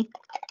call me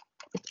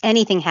if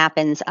anything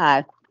happens,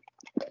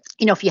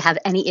 you know, if you have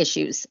any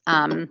issues.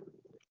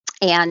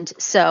 And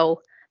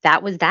so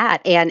that was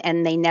that.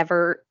 And they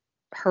never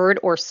heard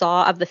or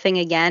saw of the thing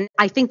again.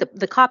 I think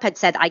the cop had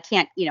said, I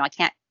can't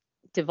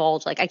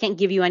divulge, like, I can't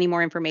give you any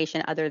more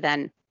information other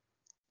than,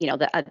 you know,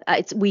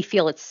 we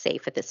feel it's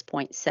safe at this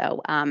point.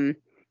 So,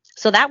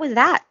 so that was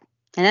that.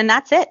 And then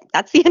that's it.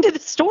 That's the end of the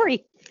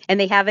story. And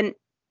they haven't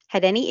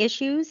had any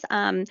issues.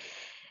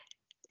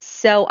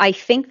 So I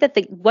think that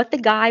what the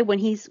guy, when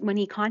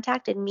he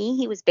contacted me,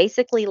 he was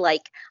basically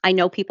like, I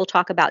know people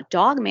talk about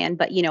Dogman,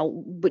 but you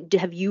know,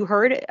 have you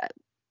heard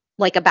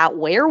like about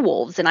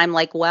werewolves? And I'm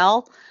like,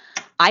 well,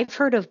 I've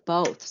heard of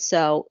both.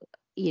 So,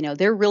 you know,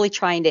 they're really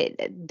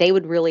they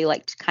would really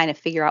like to kind of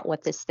figure out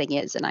what this thing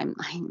is. And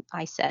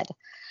I said,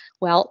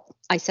 well,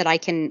 I said, I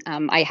can,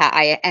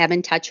 I am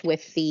in touch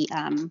with the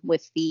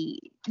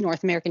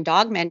North American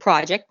Dogman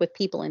Project, with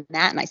people in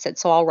that. And I said,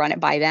 so I'll run it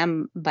by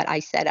them. But I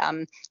said,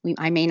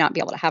 I may not be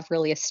able to have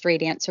really a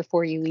straight answer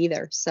for you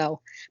either. So,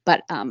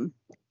 but,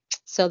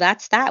 so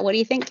that's that. What do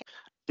you think?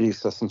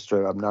 Geez, that's some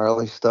straight up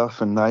gnarly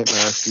stuff and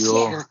nightmare fuel.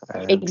 Yeah,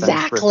 And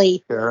exactly.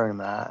 thanks for sharing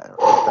that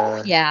right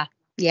there. Yeah.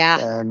 Yeah.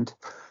 And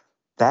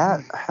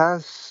that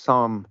has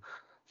some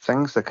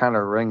things that kind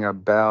of ring a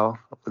bell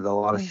with a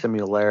lot of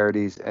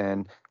similarities.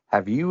 And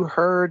have you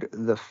heard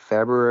the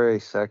February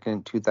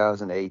 2nd,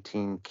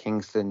 2018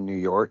 Kingston, New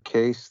York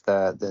case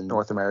that the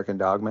North American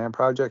Dogman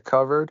Project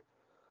covered?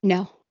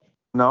 No.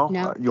 No?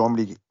 No. You want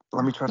me to?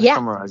 Let me try to Yeah.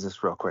 summarize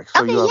this real quick.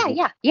 So Okay. you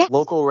have Yeah.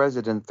 local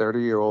resident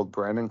 30-year-old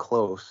Brandon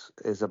Close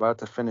is about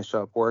to finish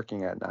up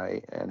working at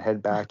night and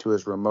head back to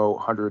his remote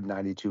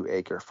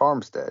 192-acre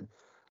farmstead.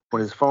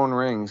 When his phone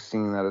rings,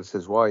 seeing that it's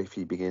his wife,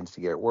 he begins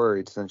to get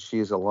worried since she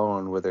is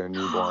alone with their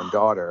newborn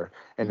daughter.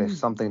 And if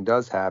something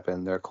does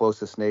happen, their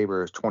closest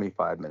neighbor is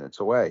 25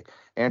 minutes away.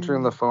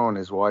 Answering the phone,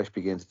 his wife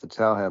begins to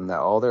tell him that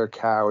all their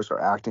cows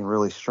are acting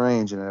really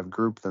strange and have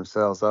grouped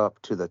themselves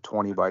up to the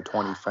 20 by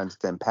 20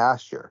 fenced in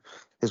pasture.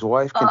 His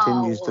wife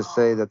continues to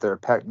say that their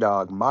pet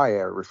dog,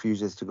 Maya,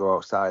 refuses to go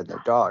outside in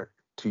their dog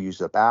to use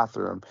the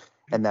bathroom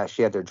and that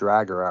she had to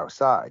drag her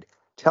outside.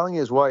 Telling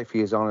his wife he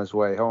is on his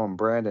way home,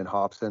 Brandon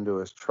hops into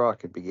his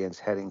truck and begins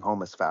heading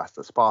home as fast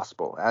as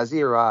possible. As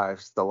he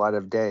arrives, the light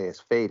of day is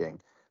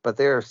fading, but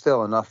there is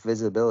still enough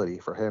visibility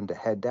for him to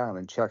head down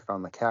and check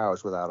on the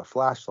cows without a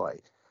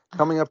flashlight.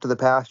 Coming up to the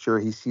pasture,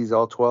 he sees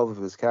all 12 of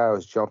his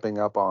cows jumping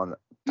up on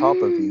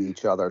top of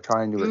each other,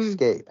 trying to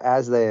escape,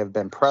 as they have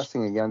been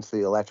pressing against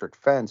the electric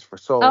fence for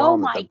so Oh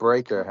long that the my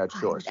breaker had God.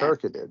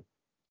 short-circuited.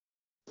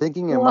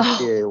 Thinking it must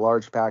Whoa. be a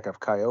large pack of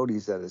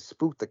coyotes that has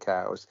spooked the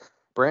cows,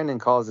 Brandon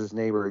calls his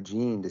neighbor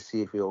Gene to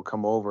see if he will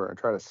come over and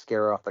try to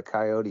scare off the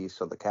coyotes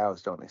so the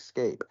cows don't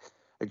escape.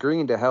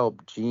 Agreeing to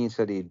help, Gene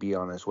said he'd be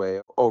on his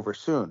way over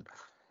soon.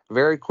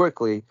 Very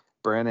quickly,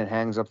 Brandon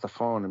hangs up the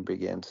phone and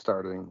begins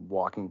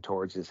walking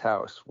towards his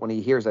house when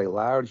he hears a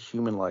loud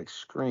human-like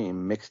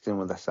scream mixed in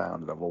with the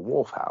sound of a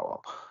wolf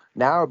howl.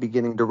 Now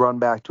beginning to run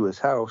back to his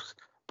house,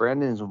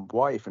 Brandon's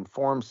wife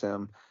informs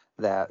him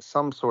that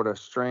some sort of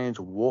strange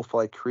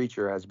wolf-like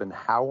creature has been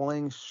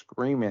howling,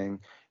 screaming,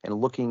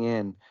 and looking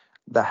in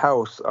the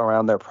house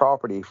around their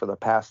property for the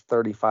past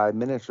 35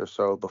 minutes or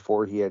so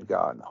before he had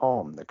gotten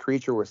home. The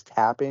creature was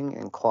tapping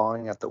and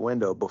clawing at the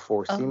window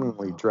before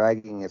seemingly Oh.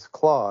 dragging its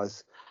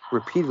claws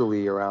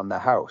repeatedly around the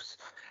house.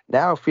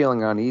 Now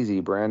feeling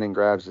uneasy, Brandon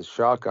grabs his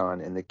shotgun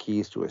and the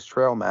keys to his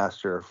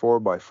Trailmaster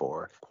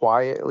 4x4,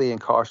 quietly and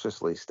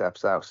cautiously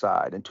steps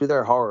outside, and to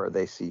their horror,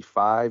 they see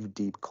 5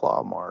 deep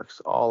claw marks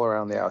all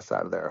around the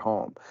outside of their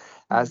home.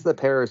 As the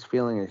pair is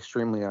feeling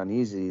extremely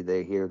uneasy,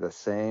 they hear the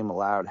same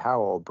loud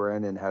howl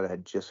Brandon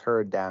had just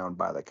heard down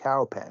by the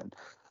cow pen.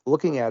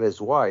 Looking at his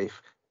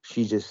wife,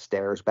 she just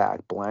stares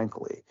back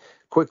blankly.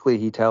 Quickly,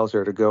 he tells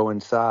her to go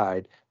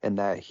inside and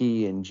that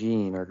he and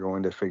Jean are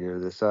going to figure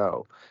this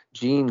out.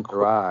 Jean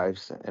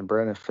arrives, and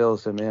Brandon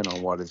fills him in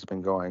on what has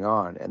been going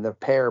on, and the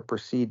pair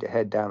proceed to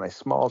head down a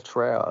small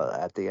trail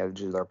at the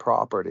edge of their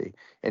property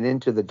and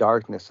into the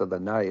darkness of the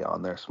night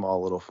on their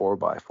small little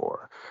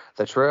 4x4.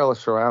 The trail is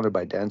surrounded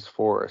by dense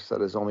forest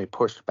that is only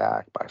pushed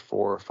back by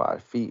 4 or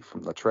 5 feet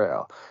from the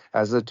trail.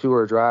 As the two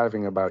are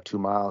driving about 2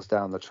 miles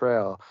down the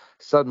trail,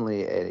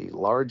 suddenly a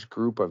large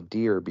group of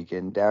deer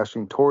begin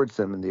dashing towards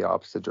them in the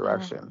opposite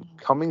direction,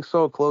 coming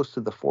so close to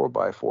the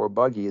 4x4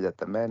 buggy that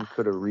the men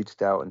could have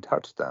reached out and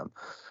touched them.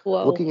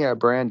 Whoa. Looking at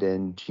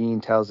Brandon, Gene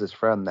tells his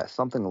friend that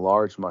something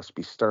large must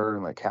be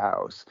stirring the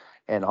cows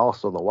and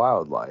also the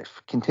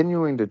wildlife.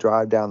 Continuing to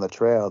drive down the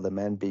trail, the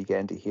men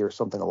began to hear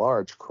something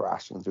large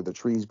crashing through the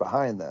trees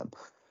behind them.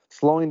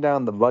 Slowing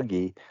down the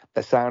buggy,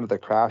 the sound of the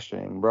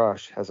crashing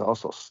brush has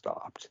also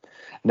stopped.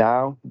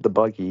 Now the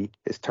buggy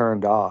is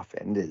turned off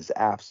and it is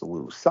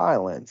absolute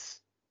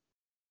silence.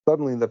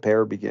 Suddenly, the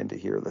pair begin to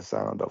hear the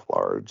sound of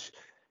large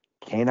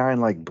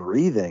canine-like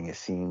breathing, it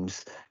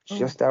seems,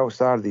 just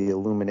outside of the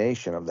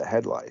illumination of the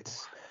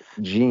headlights.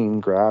 Gene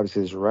grabs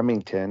his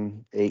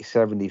Remington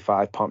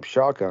 875 pump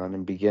shotgun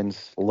and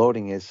begins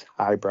loading his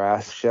high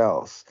brass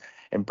shells.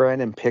 And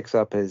Brandon picks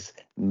up his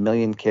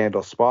million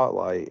candle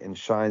spotlight and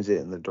shines it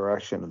in the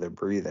direction of the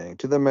breathing.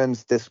 To the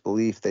men's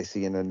disbelief, they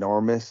see an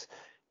enormous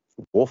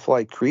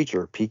wolf-like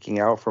creature peeking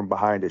out from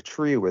behind a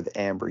tree with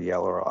amber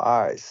yellow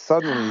eyes.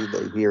 Suddenly,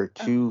 they hear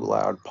 2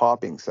 loud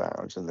popping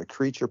sounds, and the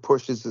creature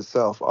pushes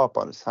itself up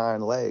on its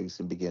hind legs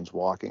and begins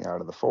walking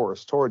out of the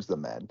forest towards the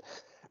men.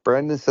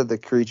 Brandon said the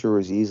creature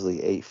was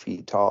easily 8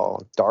 feet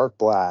tall, dark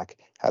black,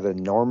 had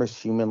enormous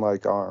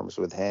human-like arms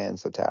with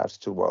hands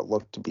attached to what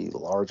looked to be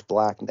large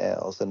black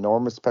nails,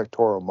 enormous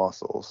pectoral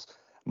muscles,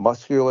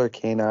 muscular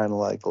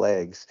canine-like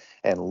legs,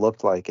 and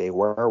looked like a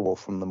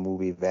werewolf from the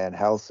movie Van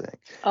Helsing.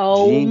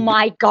 Oh Gene,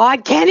 my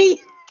God,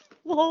 Kenny.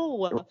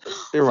 Whoa.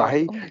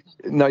 right? Sorry.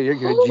 No, you're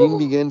good. Gene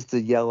begins to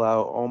yell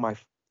out, "Oh my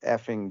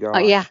effing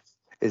gosh. Yeah.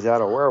 Is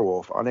that a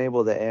werewolf?"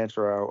 Unable to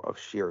answer out of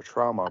sheer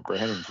trauma,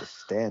 Brandon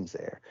just stands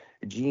there.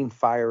 Gene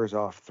fires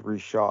off 3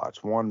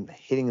 shots, one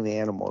hitting the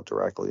animal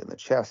directly in the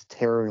chest,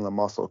 tearing the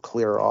muscle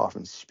clear off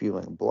and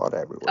spewing blood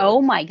everywhere.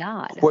 Oh my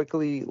God.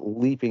 Quickly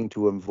leaping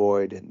to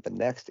avoid the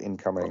next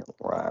incoming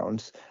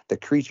rounds, the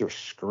creature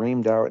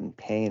screamed out in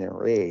pain and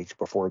rage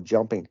before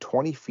jumping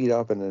 20 feet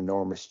up an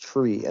enormous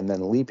tree and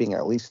then leaping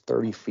at least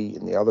 30 feet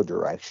in the other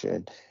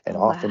direction and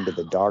off into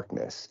the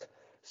darkness.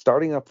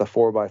 Starting up the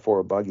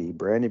 4x4 buggy,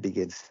 Brandon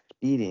begins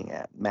speeding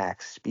at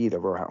max speed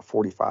of around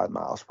 45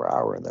 miles per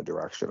hour in the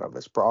direction of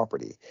his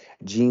property.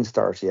 Gene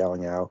starts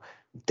yelling out,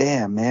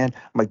 "Damn, man,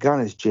 my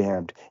gun is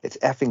jammed. It's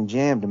effing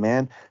jammed,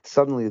 man."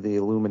 Suddenly, the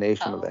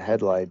illumination of the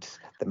headlights,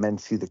 the men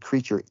see the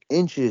creature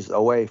inches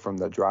away from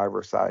the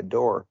driver's side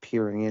door,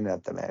 peering in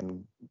at the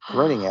men,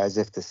 grinning as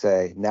if to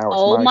say, "Now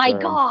it's Oh my my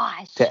turn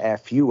gosh. to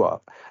F you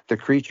up." The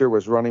creature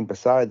was running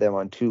beside them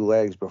on 2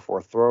 legs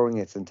before throwing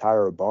its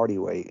entire body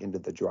weight into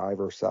the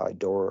driver's side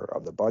door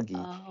of the buggy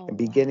and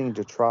beginning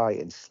to try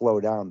and slow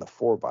down the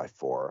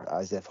 4x4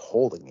 as if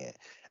holding it.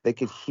 They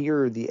could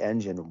hear the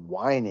engine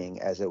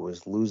whining as it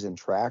was losing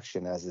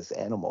traction as this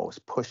animal was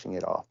pushing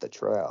it off the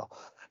trail.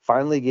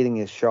 Finally getting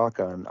his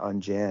shotgun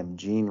unjammed,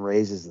 Gene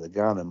raises the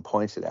gun and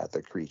points it at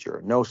the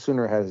creature. No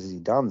sooner has he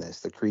done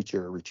this, the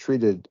creature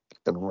retreated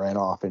and ran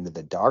off into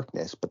the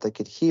darkness, but they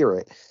could hear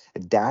it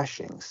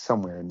dashing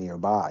somewhere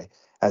nearby.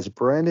 As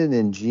Brandon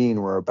and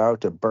Gene were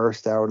about to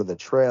burst out of the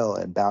trail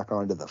and back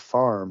onto the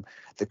farm,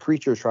 the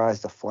creature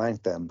tries to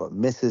flank them but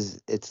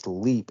misses its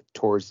leap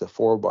towards the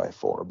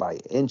 4x4 by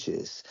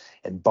inches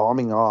and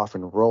bombing off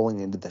and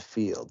rolling into the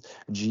field.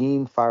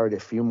 Gene fired a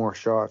few more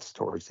shots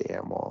towards the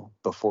animal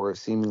before it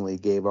seemingly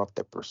gave up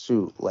the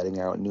pursuit, letting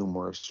out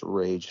numerous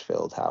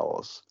rage-filled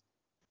howls.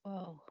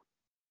 Whoa.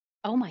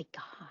 Oh my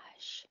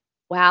gosh.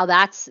 Wow,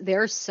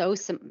 there's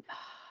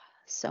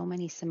so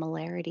many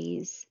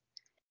similarities.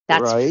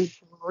 That's Right?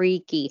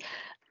 freaky.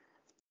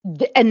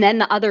 And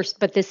then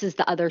but this is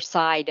the other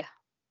side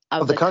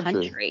of Of the the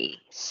country. country.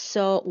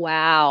 So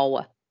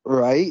wow.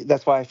 Right?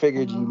 That's why I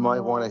figured you might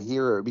want to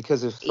hear it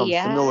because there's some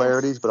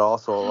similarities, but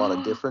also a lot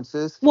of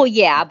differences. Well,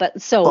 yeah, but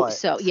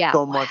But yeah.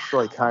 so much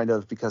like kind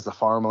of because of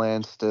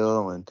farmland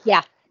still and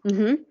Yeah.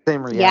 Mm-hmm.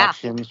 same Yeah.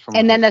 reactions from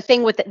And then the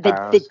thing with the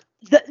cows.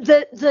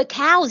 The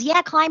cows,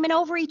 yeah, climbing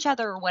over each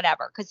other or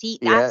whatever, because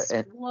Yeah, that's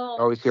and I whoa.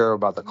 always hear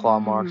about the claw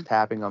marks Mm,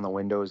 tapping on the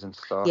windows and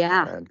stuff.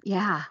 yeah, And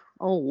yeah.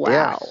 Oh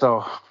yeah, wow.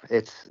 so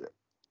it's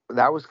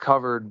that was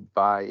covered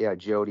by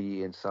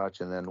Jody and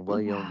such, and then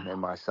William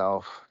and Wow.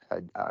 myself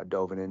had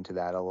dove into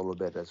that a little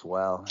bit as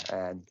well.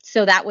 And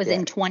So that was yeah,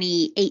 in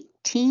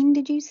 2018,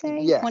 did you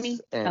say? yes, 20?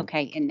 and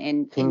Okay,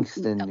 in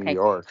Kingston, New okay,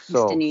 York. Kingston,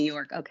 So New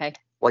York. Okay.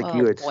 like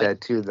you Oh had boy.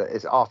 said too, that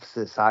it's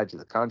opposite sides of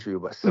the country,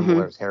 but Mhm.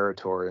 similar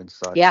territory and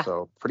such. Yeah.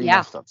 So pretty Yeah.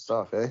 messed up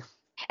stuff, eh?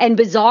 And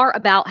bizarre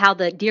about how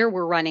the deer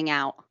were running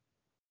out,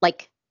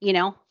 like,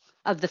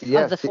 of the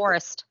Yes,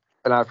 forest.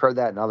 and I've heard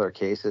that in other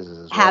cases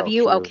as Have well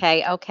you? too.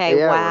 Okay. Okay.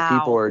 Yeah, where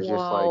people Wow. are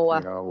just like,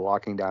 Whoa.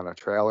 walking down a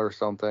trail or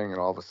something, and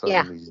all of a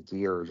Yeah. sudden these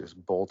deer are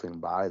just bolting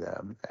by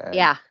them, and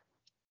Yeah.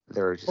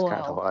 they're just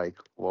kind of Whoa. like,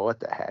 well, what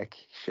the heck?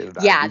 Should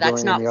I Yeah, be that's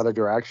going in not the other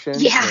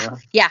direction? yeah.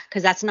 Yeah,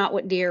 because that's not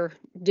what deer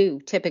do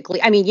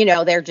typically. I mean,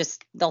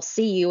 they'll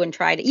see you and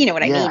try to, you know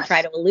what I mean,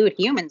 try Yes. to elude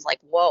humans like,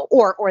 whoa,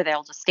 or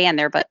they'll just stand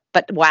there, but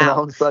And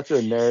wow. I'm such a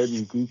nerd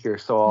and geeker,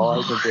 so all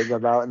I can Oh, think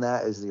about in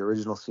that is the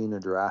original scene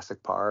in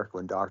Jurassic Park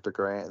when Dr.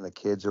 Grant and the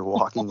kids are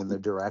walking in the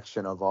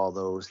direction of all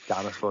those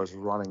dinosaurs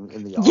running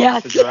in the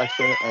opposite yes.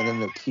 direction, and then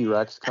the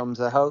T-Rex comes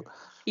out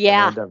and they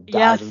Yeah. end up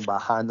diving Yes.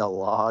 behind the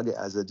log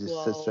as it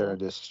just sits there Whoa. and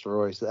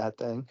destroys that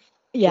thing.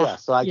 Yeah. Yeah,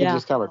 so I could Yeah.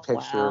 just kind of Oh,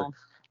 picture. wow.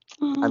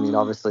 I mean,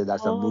 obviously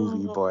that's a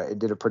movie, Oh, but it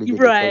did a pretty good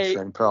right.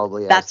 depiction,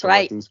 probably, as That's to what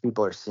right. these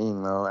people are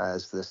seeing, though,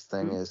 as this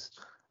thing Mhm. is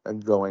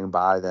going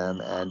by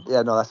them. And Wow.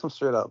 yeah, no, that's some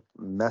straight up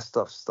messed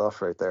up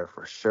stuff right there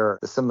for sure.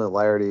 The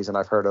similarities, and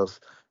I've heard of,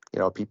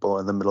 people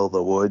in the middle of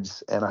the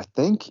woods, and I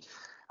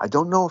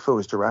don't know if it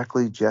was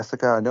directly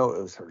Jessica. I know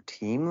it was her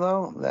team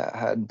though that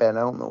had been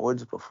out in the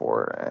woods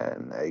before,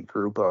 and a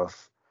group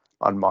of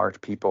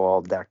unmarked people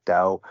all decked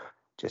out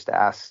just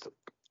asked,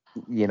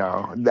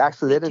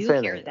 actually We they didn't do say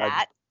hear anything.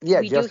 that.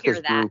 Yeah, We do hear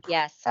Jessica's that. group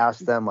Yes.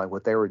 asked them like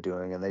what they were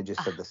doing, and they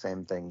just said Ah, the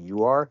same thing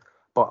you are.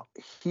 But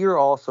here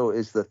also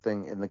is the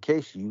thing, in the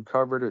case you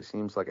covered, it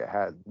seems like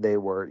they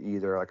were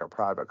either like a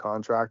private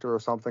contractor or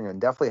something,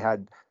 and definitely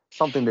had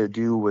something to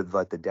do with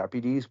like the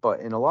deputies.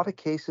 But in a lot of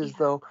cases, yeah.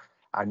 though,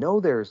 I know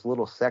there's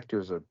little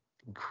sectors of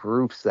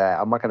groups that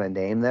I'm not going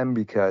to name them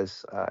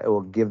because it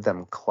will give them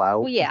Well,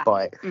 clout, yeah.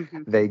 but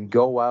Mhm. they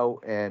go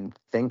out and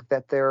think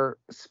that they're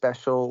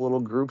special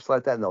little groups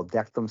like that, and they'll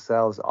deck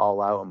themselves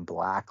all out in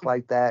black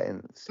like that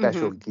and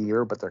special Mhm.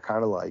 gear, but they're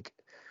kind of like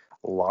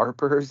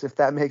LARPers, if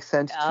that makes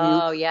sense to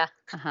you. Oh, yeah.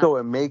 Uh-huh. So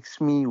it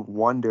makes me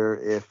wonder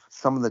if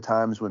some of the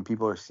times when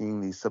people are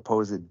seeing these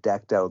supposed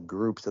decked out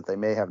groups that they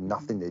may have Mhm.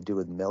 nothing to do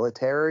with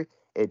military,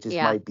 it just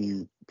Yeah. might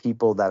be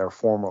people that are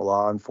former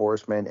law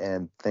enforcement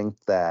and think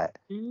that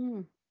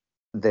Mm.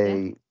 Yeah.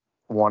 they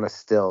want to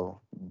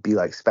still be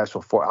like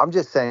special for. I'm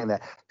just saying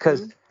that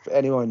because Mm. if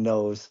anyone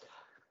knows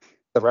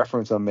the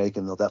reference I'm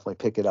making, they'll definitely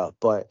pick it up.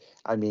 But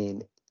I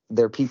mean,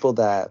 there are people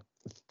that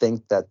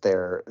think that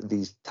they're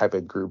these type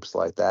of groups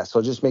like that. So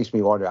it just makes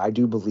me wonder. I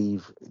do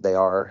believe they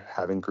are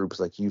having groups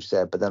like you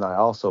said, but then I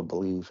also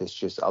believe it's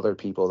just other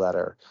people that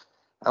are,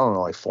 I don't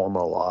know, like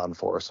former law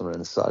enforcement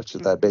and such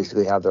that Mhm.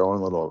 basically have their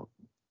own little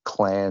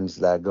clans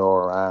that go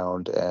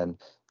around and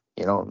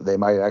they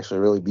might actually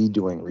really be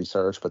doing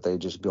research, but they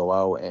just go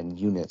out and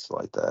units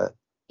like that.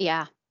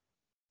 Yeah.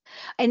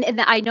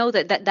 And I know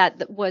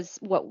that was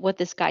what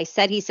this guy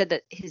said. He said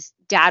that his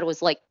dad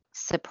was like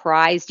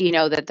surprised,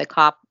 that the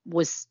cop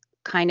was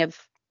kind of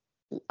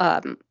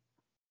um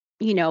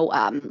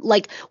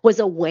like was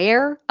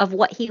aware of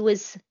what he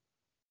was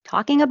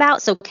talking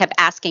about, so kept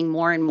asking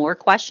more and more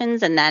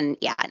questions, and then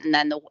yeah, and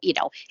then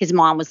his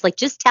mom was like,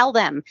 just tell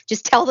them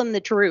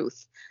the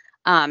truth.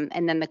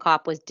 And then the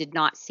cop did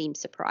not seem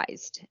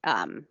surprised,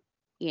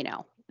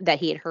 that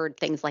he had heard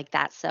things like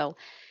that, so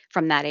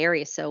from that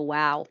area. So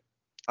wow.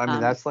 I mean,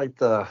 um that's like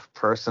the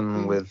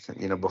person mm, with,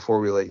 before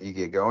we let you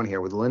get going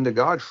here with Linda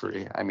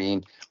Godfrey. I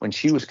mean, when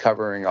she was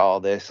covering all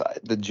this,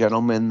 the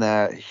gentleman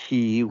that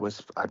he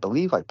was, I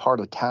believe, like part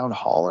of town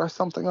hall or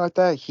something like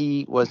that,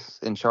 he was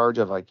in charge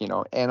of like,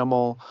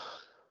 animal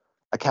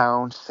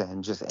accounts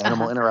and just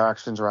animal uh-huh.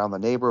 interactions around the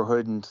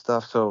neighborhood and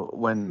stuff. So Mhm.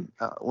 when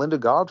Linda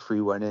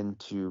Godfrey went in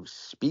to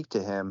speak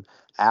to him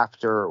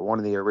after one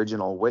of the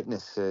original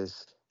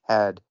witnesses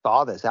had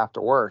saw this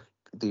after work,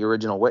 the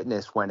original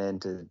witness went in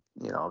to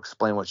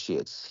explain what she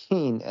had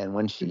seen, and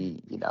when Mhm.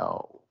 she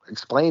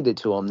explained it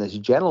to him, this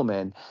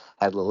gentleman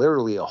had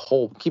literally a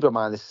whole. Keep in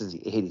mind, this is the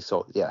 '80s,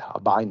 so yeah, a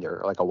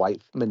binder like a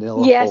white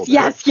Manila Yes, folder,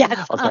 yes,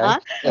 yes. okay, Uh-huh.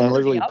 and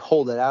literally Yep.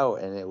 pulled it out,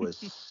 and it was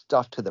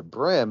stuffed to the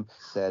brim,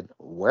 said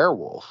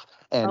werewolf,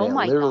 and Oh it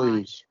my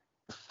literally gosh.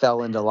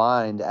 fell into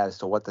line as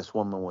to what this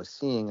woman was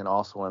seeing, and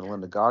also when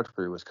Linda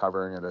Godfrey was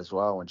covering it as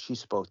well when she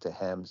spoke to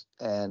him.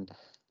 And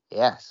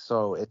yeah,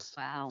 so it's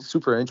Wow.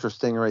 super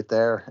interesting right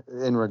there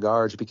in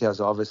regards, because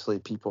obviously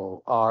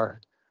people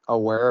are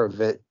aware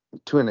of it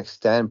to an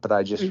extent, but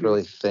I just Hmm.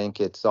 really think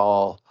it's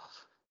all,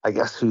 I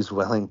guess, who's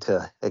willing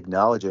to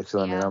acknowledge it. Because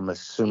I mean, Yeah. I'm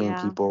assuming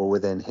Yeah. people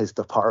within his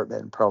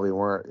department probably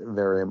weren't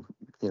very,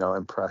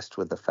 impressed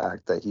with the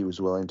fact that he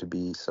was willing to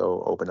be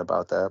so open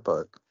about that.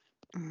 But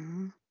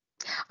Mhm.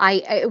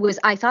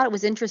 I thought it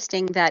was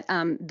interesting that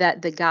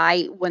that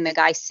when the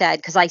guy said,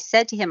 because I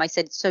said to him, I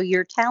said, so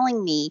you're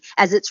telling me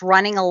as it's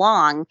running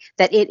along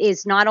that it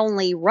is not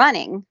only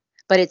running,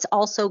 but it's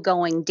also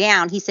going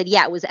down. He said,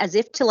 yeah, it was as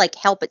if to like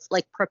help it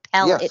like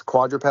propel Yes, it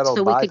quadrupedal,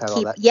 so we could bipedal.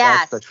 keep,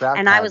 That's the yes. track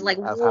And I was pattern like,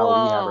 of how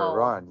we have it whoa.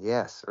 run.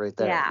 Yes, right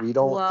there. Yeah. We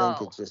don't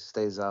think it Whoa. just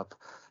stays up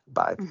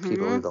bipedally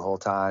Mm-hmm. the whole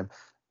time.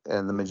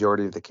 In the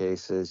majority of the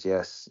cases,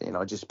 yes,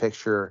 just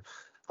picture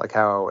like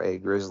how a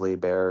grizzly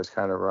bear is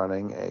kind of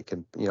running. It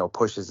can,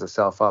 pushes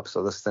itself up.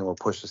 So this thing will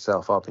push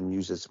itself up and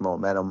use its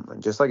momentum,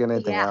 and just like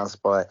anything Yeah. else.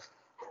 But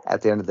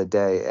at the end of the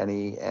day,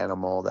 any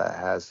animal that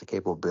has the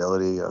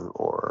capability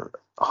or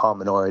a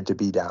hominoid to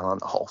be down on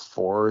all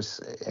fours,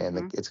 and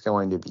Mm-hmm. it's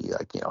going to be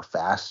like,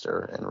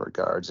 faster in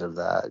regards of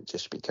that,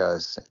 just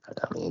because,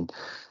 I mean,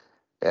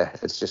 yeah,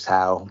 it's just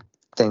how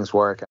things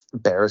work.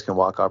 Bears can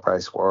walk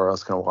upright,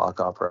 squirrels can walk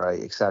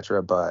upright,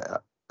 etc.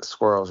 But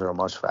squirrels are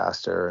much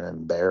faster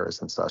and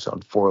bears and such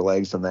on four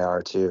legs than they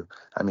are too.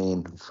 I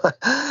mean,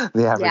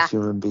 the average Yeah.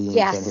 human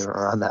being can't Yes. even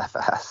run that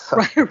fast. So.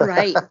 Right,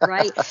 right,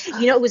 right.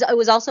 It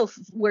was also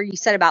where you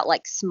said about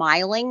like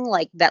smiling,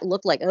 like that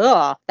looked like,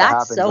 oh, It that's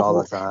happens all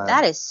the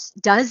that time. is,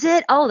 does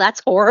it? Oh,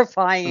 that's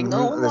horrifying.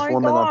 Oh This my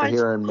woman up gosh.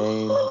 here in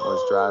Maine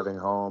was driving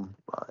home,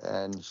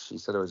 and she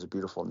said it was a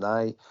beautiful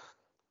night.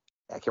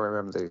 I can't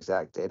remember the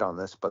exact date on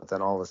this, but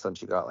then all of a sudden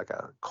she got like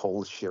a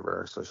cold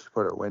shiver. So she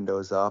put her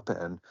windows up,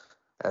 and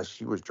as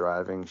she was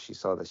driving, she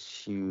saw this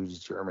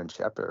huge German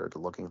Shepherd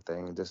looking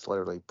thing just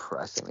literally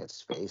pressing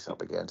its face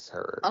up against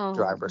her Oh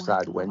driver's my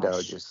side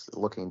window, gosh. just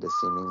looking to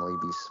seemingly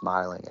be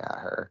smiling at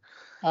her.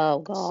 Oh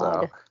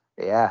So, God.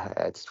 yeah,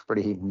 it's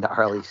pretty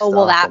gnarly Oh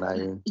well, stuff. that, And I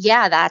mean,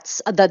 yeah,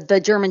 that's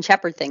the German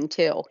Shepherd thing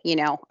too.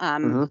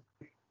 mhm.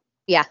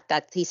 Yeah,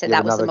 that he said You have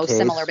that was the another most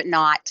similar, case. but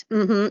not.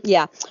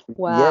 Yeah.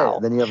 Yeah, Wow.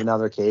 then you have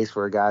another case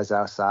where a guy's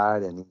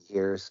outside and he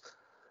hears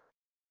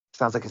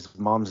sounds like his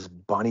mom's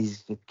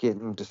bunny's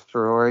getting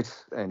destroyed,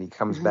 and he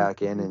comes Hmm.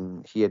 back in,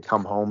 and he had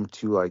come home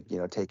to, like,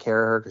 take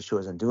care of her because she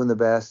wasn't doing the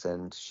best,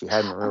 and she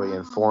hadn't really Oh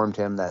informed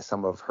him that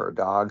some of her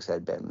dogs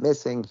had been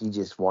missing. He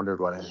just wondered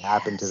what had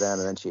happened to them,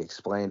 and yes. then she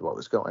explained what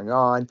was going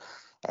on.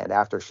 And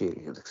after she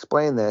had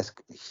explained this,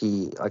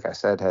 he, like I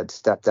said, had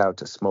stepped out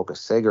to smoke a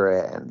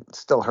cigarette and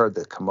still heard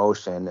the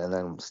commotion, and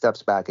then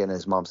steps back in.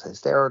 His mom's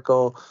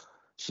hysterical.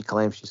 She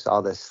claims she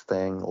saw this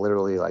thing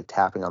literally like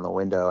tapping on the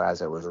window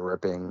as it was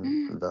ripping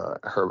the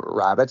her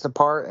rabbits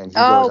apart, and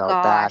he goes Oh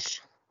out back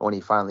gosh. when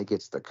he finally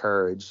gets the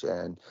courage.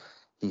 And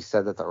he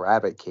said that the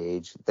rabbit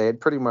cage, they had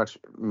pretty much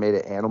made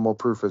it animal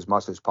proof as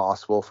much as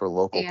possible for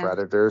local Yeah.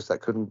 predators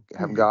that couldn't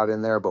have Mhm. got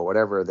in there, but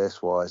whatever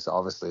this was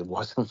obviously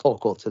wasn't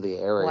local to the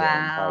area,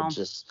 and had Wow.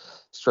 just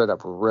straight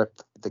up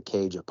ripped the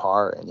cage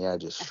apart, and yeah,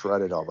 just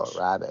shredded all the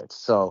rabbits.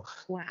 So,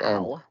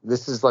 and Wow.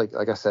 this is like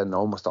I said, in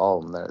almost all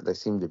of them, they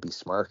seem to be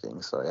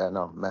smirking. So yeah,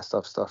 no, messed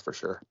up stuff for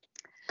sure.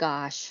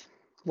 Gosh.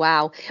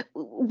 Wow.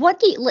 What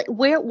do you like,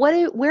 where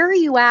are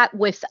you at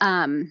with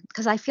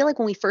because I feel like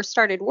when we first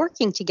started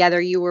working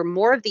together, you were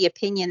more of the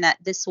opinion that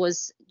this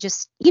was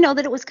just,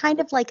 that it was kind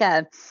of like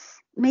a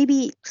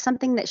maybe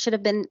something that should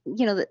have been,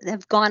 that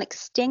have gone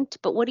extinct,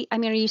 but I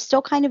mean, are you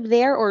still kind of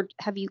there, or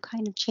have you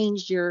kind of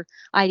changed your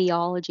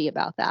ideology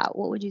about that?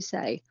 What would you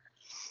say?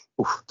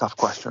 Oof, tough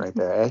question right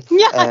there, eh?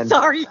 Yeah, And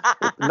sorry.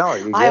 no,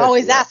 you're I good.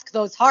 always Yeah. ask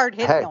those hard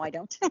hit. Hey, No, I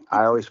don't.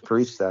 I always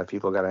preach that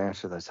people got to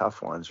answer the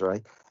tough ones,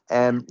 right?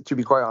 And to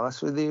be quite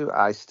honest with you,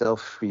 I still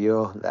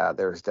feel that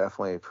there's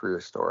definitely a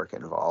prehistoric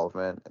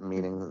involvement, Mhm.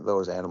 meaning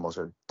those animals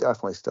are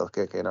definitely still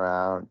kicking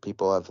around.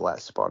 People have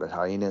let spotted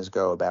hyenas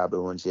go,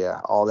 baboons,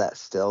 yeah, all that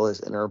still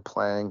is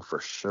interplaying for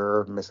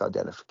sure.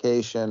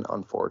 Misidentification,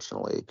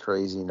 unfortunately,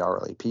 crazy,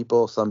 gnarly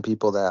people. Some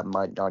people that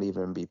might not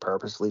even be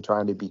purposely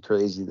trying to be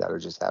crazy, that are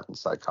just having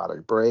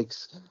psychotic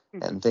breaks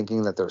Mhm. and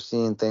thinking that they're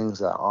seeing things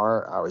that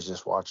aren't. I was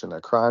just watching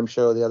a crime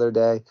show the other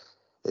day.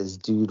 This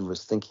dude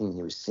was thinking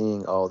he was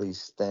seeing all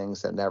these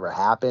things that never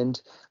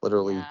happened,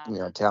 literally,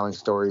 Yeah. telling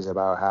stories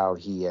about how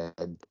he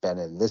had been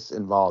in this,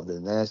 involved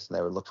in this, and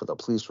they would look for the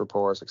police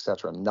reports,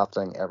 etc.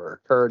 Nothing ever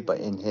occurred, but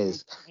in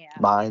his Yeah.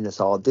 mind, this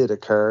all did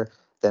occur.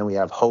 Then we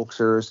have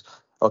hoaxers.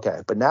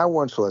 Okay, but now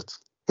once let's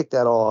pick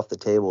that all off the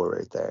table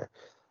right there.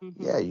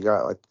 Yeah, Mhm. you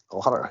got like a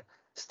lot of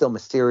still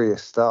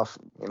mysterious stuff.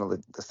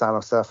 The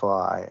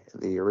cynocephaly,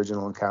 the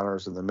original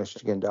encounters of the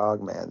Michigan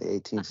Dogman, the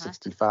Uh-huh.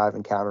 1865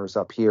 encounters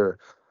up here.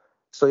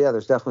 So yeah,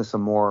 there's definitely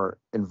some more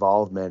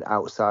involvement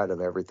outside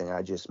of everything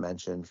I just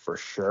mentioned for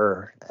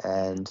sure.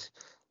 Yeah. And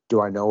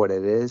do I know what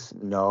it is?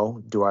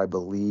 No. Do I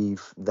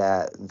believe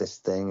that this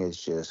thing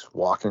is just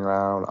walking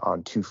around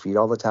on 2 feet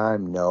all the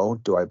time? No.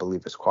 Do I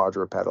believe it's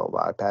quadrupedal,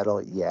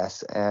 bipedal?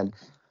 Yes. And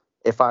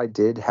if I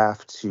did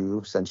have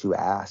to, since you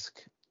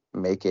ask,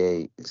 make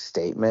a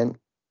statement,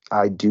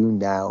 I do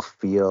now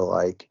feel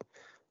like,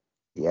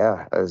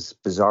 yeah, as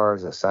bizarre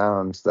as it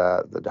sounds,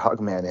 that the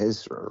dog man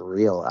is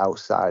real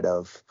outside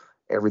of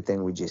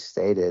everything we just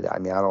stated. I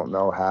mean, I don't Yeah.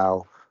 know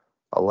how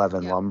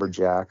 11 Yep.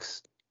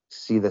 lumberjacks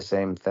see the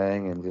same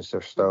thing and just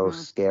are so Mhm.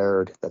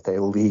 scared that they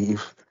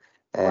leave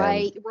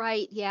And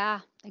Right.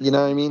 Yeah. you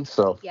know what I mean?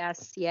 So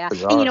Yes, yeah. And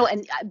bizarre.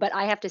 but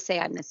I have to say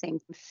I'm the same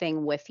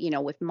thing with,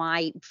 with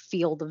my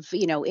field of,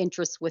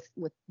 interest with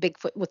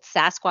Bigfoot, with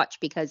Sasquatch,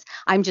 because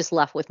I'm just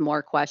left with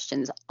more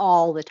questions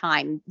all the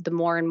time. The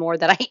more and more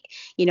that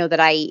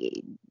I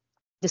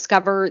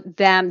discover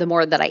them, the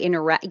more that I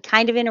interact,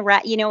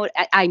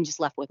 I'm just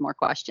left with more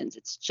questions.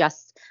 It's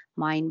just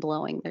mind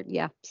blowing.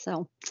 Yeah.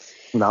 So,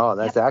 No, yep,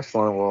 that's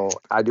excellent.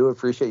 Well, I do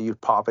appreciate you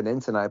popping in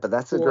tonight, but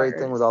that's the great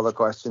thing with all the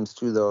questions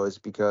too, though, is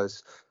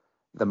because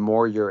the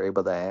more you're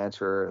able to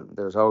answer,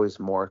 there's always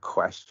more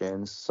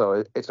questions.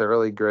 So it's a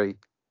really great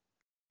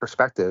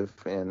perspective,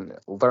 and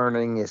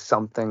learning is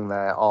something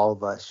that all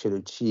of us should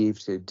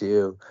achieve to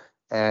do.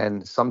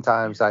 And Yeah.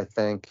 sometimes I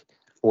think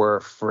we're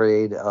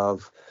afraid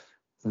of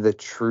the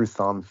truth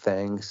on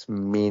things,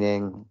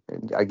 meaning,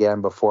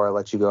 again, before I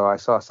let you go, I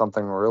saw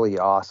something really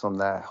awesome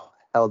that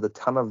held a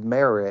ton of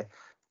merit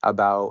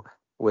about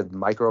with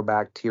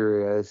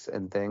microbacterias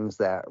and things,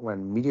 that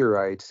when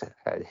meteorites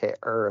had hit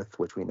Earth,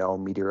 which we know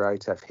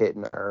meteorites have hit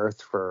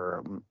Earth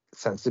for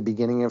since the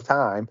beginning of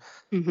time,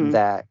 Hmm.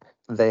 that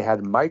they had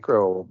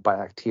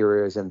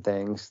microbacterias and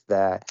things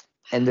that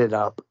ended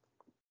up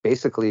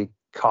basically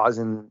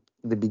causing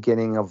the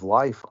beginning of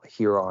life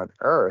here on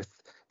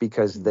Earth,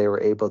 because they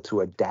were able to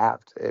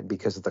adapt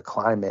because of the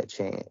climate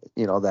change,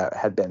 that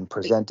had been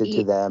presented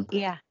to them.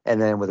 Yeah. And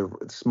then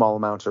with small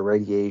amounts of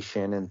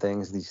radiation and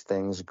things, these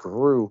things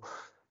grew.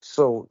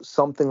 So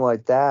something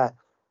like that,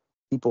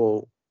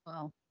 people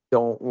Well,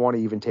 don't want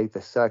to even take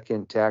the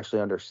second to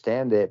actually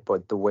understand it.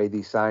 But the way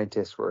these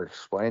scientists were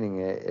explaining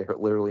it, it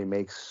literally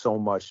makes so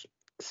much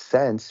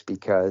sense,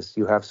 because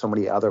you have so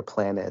many other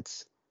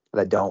planets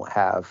that don't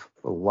have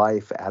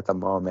life at the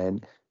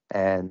moment.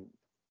 And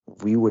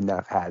we wouldn't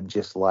have had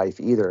just life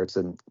either.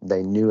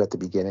 They knew at the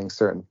beginning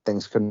certain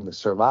things couldn't have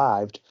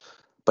survived,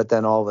 but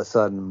then all of a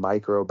sudden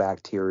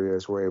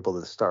microbacteria were able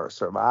to start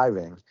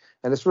surviving.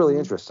 And it's really mhm.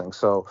 interesting.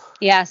 So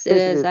Yes, it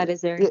is. basically, That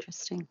is very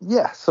interesting.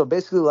 yeah. So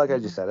basically, like I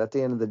just Mhm. said, at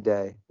the end of the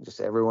day, just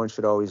everyone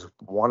should always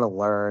want to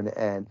learn,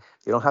 and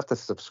you don't have to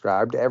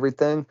subscribe to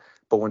everything.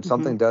 But when Mhm.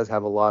 something does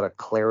have a lot of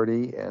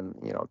clarity and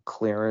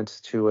clearance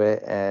to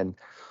it and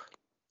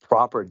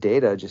proper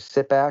data, just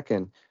sit back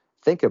and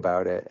think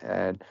about it,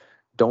 and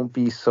don't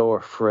be so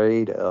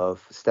afraid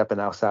of stepping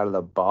outside of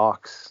the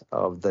box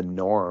of the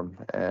norm.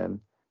 And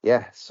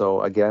yeah,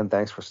 so again,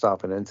 thanks for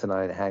stopping in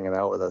tonight and hanging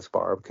out with us,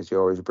 Barb, because you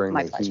always bring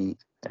My the pleasure.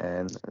 heat,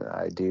 and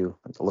I do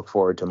look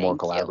forward to more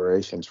Thank you.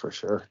 collaborations for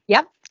sure.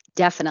 Yep,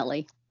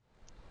 definitely.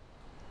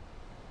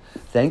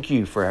 Thank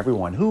you for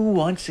everyone who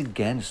once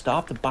again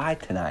stopped by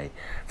tonight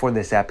for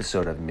this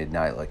episode of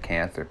Midnight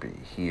Lycanthropy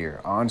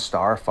here on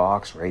Star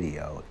Fox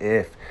Radio.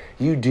 If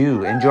you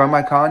do enjoy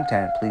my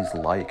content, please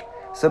like,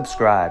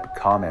 subscribe,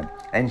 comment,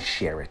 and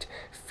share it.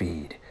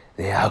 Feed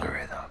the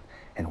algorithm,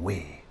 and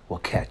we will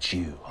catch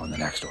you on the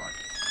next one.